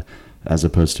God as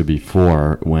opposed to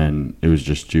before when it was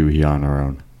just Juhi on her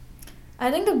own?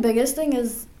 I think the biggest thing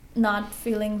is not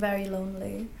feeling very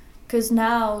lonely, because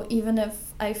now even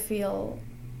if I feel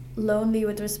lonely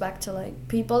with respect to like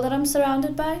people that I'm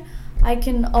surrounded by, I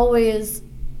can always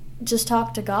just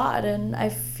talk to God and I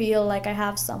feel like I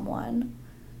have someone.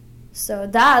 So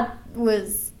that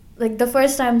was like the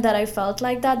first time that I felt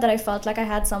like that I felt like I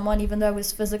had someone even though I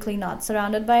was physically not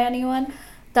surrounded by anyone.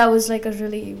 That was like a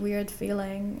really weird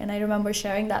feeling, and I remember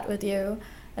sharing that with you,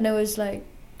 and it was like,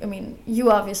 I mean,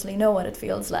 you obviously know what it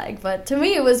feels like, but to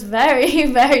me it was very,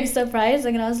 very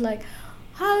surprising, and I was like,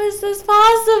 how is this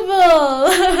possible?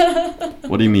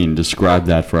 What do you mean? Describe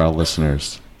that for our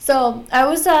listeners. So I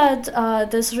was at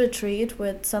this retreat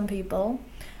with some people,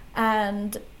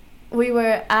 and we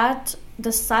were at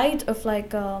the site of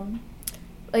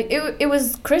it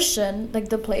was Christian, like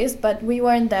the place, but we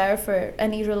weren't there for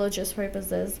any religious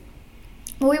purposes.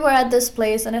 We were at this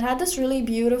place, and it had this really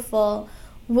beautiful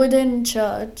wooden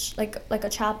church, like a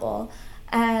chapel,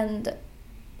 and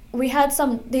we had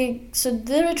so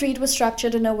the retreat was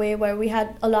structured in a way where we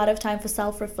had a lot of time for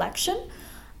self-reflection,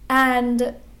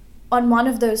 and on one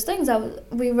of those things,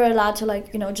 we were allowed to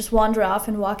just wander off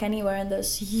and walk anywhere in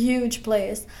this huge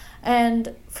place.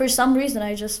 And for some reason,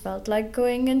 I just felt like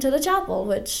going into the chapel,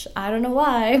 which I don't know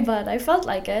why, but I felt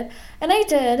like it. And I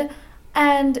did.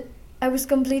 And I was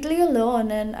completely alone,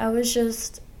 and I was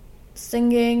just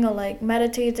singing or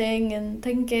meditating and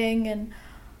thinking. And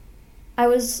I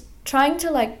was trying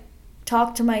to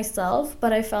talk to myself,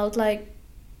 but I felt like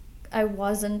I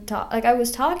wasn't I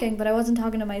was talking, but I wasn't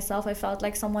talking to myself. I felt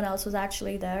like someone else was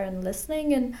actually there and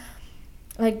listening and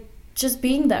just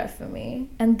being there for me.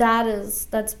 And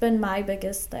that's been my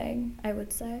biggest thing, I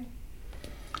would say.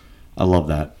 I love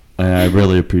that. I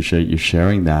really appreciate you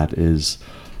sharing that. Is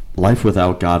life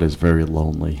without God is very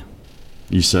lonely.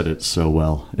 You said it so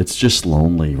well. It's just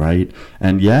lonely, right?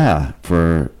 And yeah,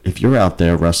 if you're out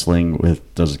there wrestling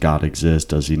with, does God exist?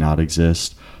 Does He not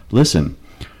exist? Listen,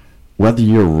 whether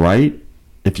you're right,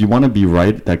 if you want to be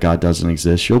right that God doesn't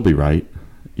exist, you'll be right.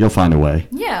 You'll find a way.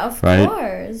 Yeah, of right?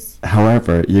 course.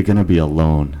 However, you're going to be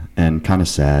alone and kind of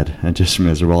sad and just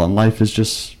miserable, and life is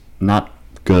just not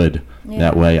good Yeah.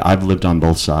 that way. I've lived on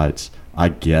both sides. I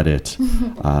get it.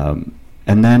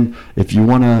 And then if you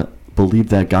want to believe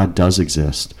that God does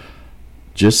exist,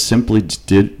 just simply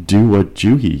do what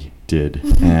Juhi did,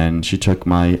 and she took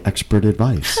my expert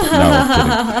advice. No,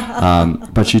 I'm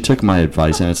kidding. But she took my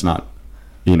advice, and it's not,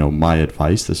 my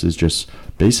advice. This is just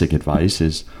basic advice.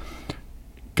 Is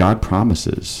God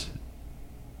promises,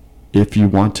 if you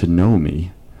want to know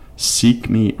me, seek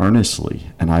me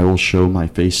earnestly, and I will show my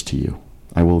face to you.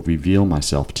 I will reveal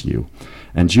myself to you.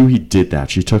 And Juhi did that.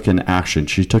 She took an action.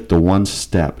 She took the one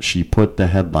step. She put the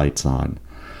headlights on.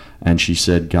 And she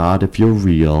said, God, if you're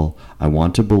real, I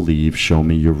want to believe. Show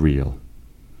me you're real.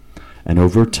 And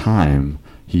over time,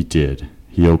 he did.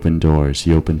 He opened doors.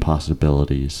 He opened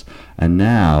possibilities. And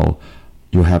now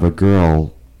you have a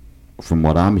girl, from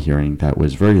what I'm hearing, that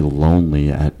was very lonely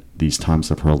at these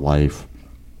times of her life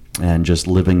and just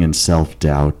living in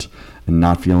self-doubt and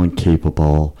not feeling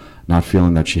capable, not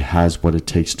feeling that she has what it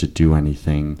takes to do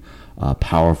anything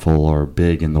powerful or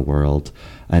big in the world.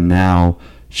 And now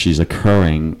she's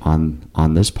occurring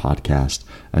on this podcast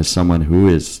as someone who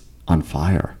is on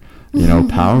fire,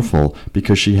 powerful,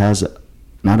 because she has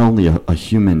not only a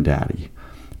human daddy,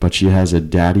 but she has a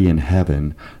daddy in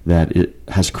heaven that it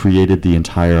has created the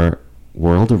entire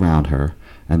world around her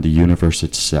and the universe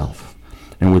itself.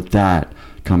 And with that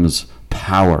comes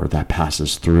power that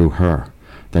passes through her,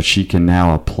 that she can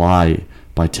now apply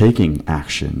by taking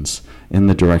actions in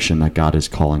the direction that God is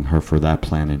calling her for that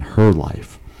plan in her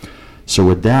life. So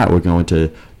with that, we're going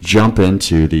to jump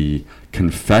into the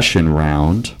confession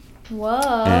round.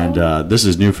 Whoa. And this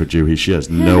is new for Juhi. She has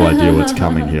no idea what's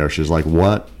coming here. She's like,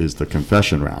 what is the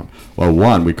confession round? Well,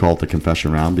 one, we call it the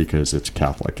confession round because it's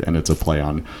Catholic, and it's a play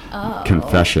on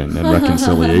confession and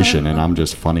reconciliation, and I'm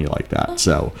just funny like that.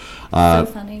 So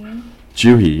funny.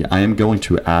 Juhi, I am going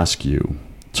to ask you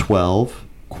 12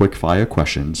 quick-fire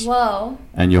questions. Whoa.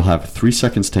 And you'll have 3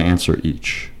 seconds to answer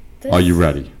each. Are you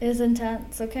ready? This is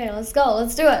intense. Okay, let's go.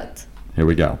 Let's do it. Here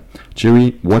we go.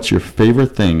 Juhi, what's your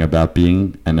favorite thing about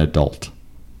being an adult?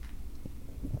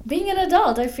 Being an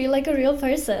adult, I feel like a real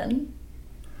person.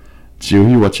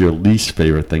 Juhi, what's your least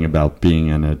favorite thing about being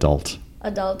an adult?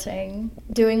 Adulting.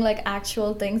 Doing like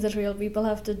actual things that real people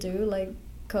have to do, like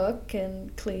cook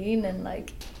and clean and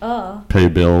pay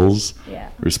bills. Yeah.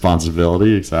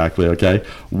 Responsibility, exactly. Okay.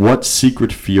 What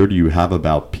secret fear do you have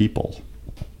about people?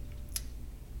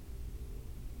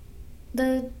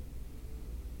 That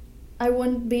I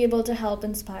wouldn't be able to help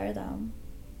inspire them.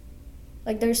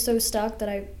 Like they're so stuck that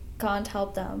I can't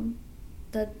help them.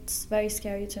 That's very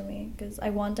scary to me because I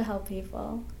want to help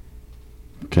people.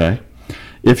 Okay.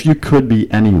 If you could be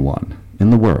anyone in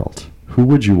the world, who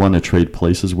would you want to trade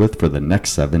places with for the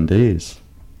next 7 days?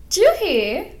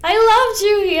 Juhi! I love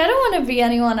Juhi! I don't want to be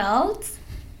anyone else.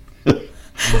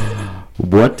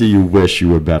 What do you wish you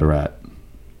were better at?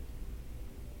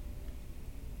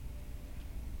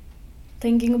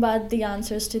 Thinking about the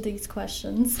answers to these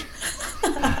questions.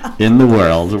 In the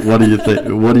world, what do you think?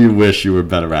 What do you wish you were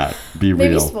better at? Be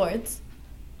Maybe real. sports.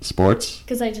 Sports?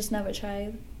 Because I just never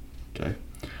tried. Okay.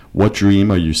 What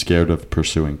dream are you scared of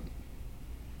pursuing?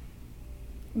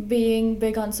 Being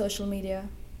big on social media.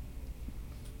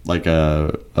 Like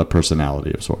a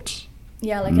personality of sorts.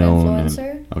 Yeah, like Known an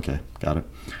influencer. Okay, got it.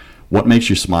 What makes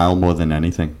you smile more than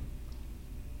anything?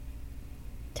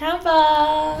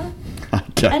 Tampa! I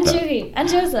get And that. Juhi. And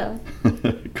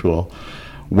Joseph. Cool.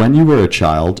 When you were a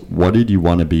child, what did you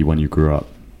want to be when you grew up?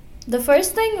 The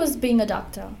first thing was being a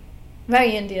doctor.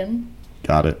 Very Indian.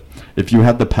 Got it. If you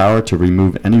had the power to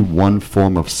remove any one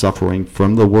form of suffering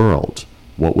from the world,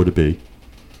 what would it be?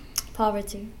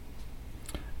 Poverty.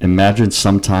 Imagine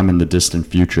sometime in the distant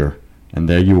future, and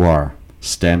there you are,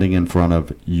 standing in front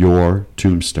of your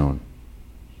tombstone.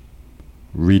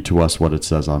 Read to us what it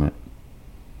says on it.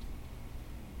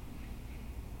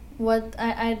 What?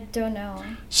 I don't know.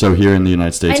 So here in the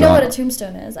United States, I know what a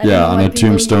tombstone is. I don't know on what a people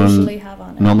tombstone, usually have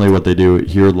on it. normally what they do,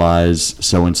 here lies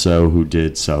so-and-so who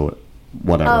did so,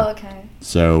 whatever. Oh, okay.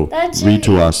 So That read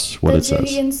to Juhi- us what it that Juhi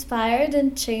says. inspired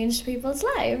and changed people's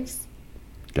lives.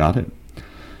 Got it.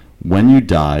 When you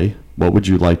die, what would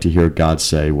you like to hear God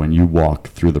say when you walk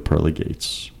through the pearly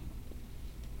gates?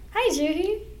 Hi,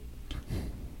 Juhi.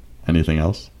 Anything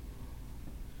else?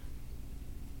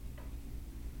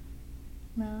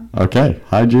 No. Okay.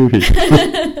 Hi, Juhi.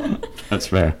 That's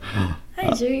fair. Hi,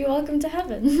 Juhi. Welcome to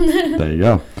heaven. There you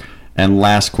go. And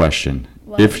last question.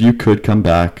 What? If you could come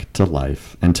back to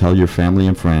life and tell your family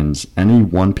and friends any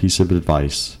one piece of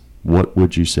advice, what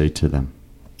would you say to them?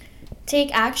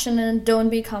 Take action and don't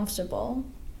be comfortable.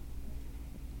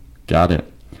 Got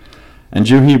it. And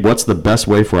Juhi, what's the best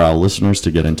way for our listeners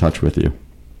to get in touch with you?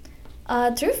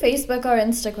 Through Facebook or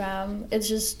Instagram, it's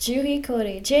just Juhi Kore,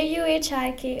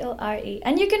 Juhikore.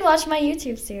 And you can watch my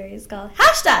YouTube series called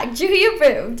Juhi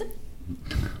Approved.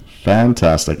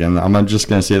 Fantastic. And I'm just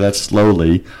going to say that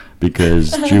slowly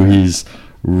because Juhi's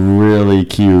really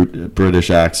cute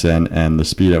British accent and the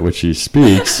speed at which she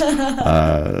speaks,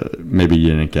 maybe you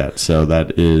didn't get. So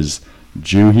that is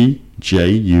Juhi,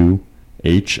 Juhi,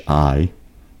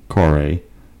 Kore,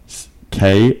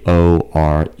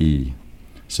 Kore.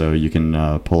 So you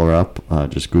can pull her up,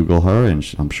 just Google her,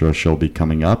 and I'm sure she'll be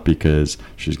coming up because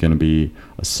she's going to be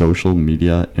a social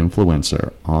media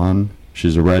influencer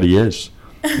she already is.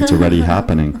 It's already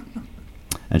happening.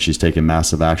 And she's taking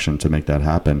massive action to make that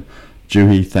happen.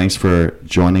 Juhi, thanks for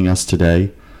joining us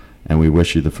today, and we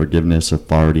wish you the forgiveness,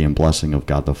 authority, and blessing of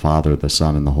God the Father, the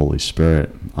Son, and the Holy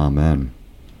Spirit. Amen.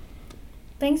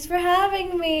 Thanks for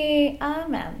having me.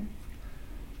 Amen.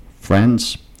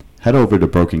 Friends, head over to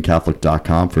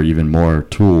brokencatholic.com for even more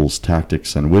tools,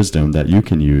 tactics, and wisdom that you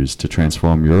can use to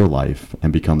transform your life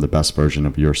and become the best version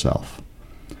of yourself.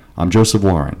 I'm Joseph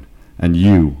Warren, and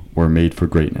you were made for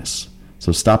greatness.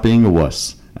 So stop being a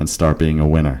wuss and start being a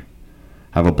winner.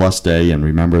 Have a blessed day, and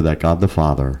remember that God the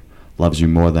Father loves you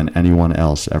more than anyone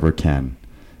else ever can,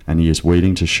 and He is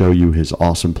waiting to show you His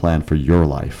awesome plan for your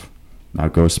life. Now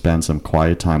go spend some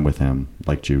quiet time with Him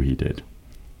like Juhi did.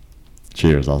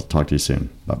 Cheers. I'll talk to you soon.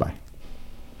 Bye-bye.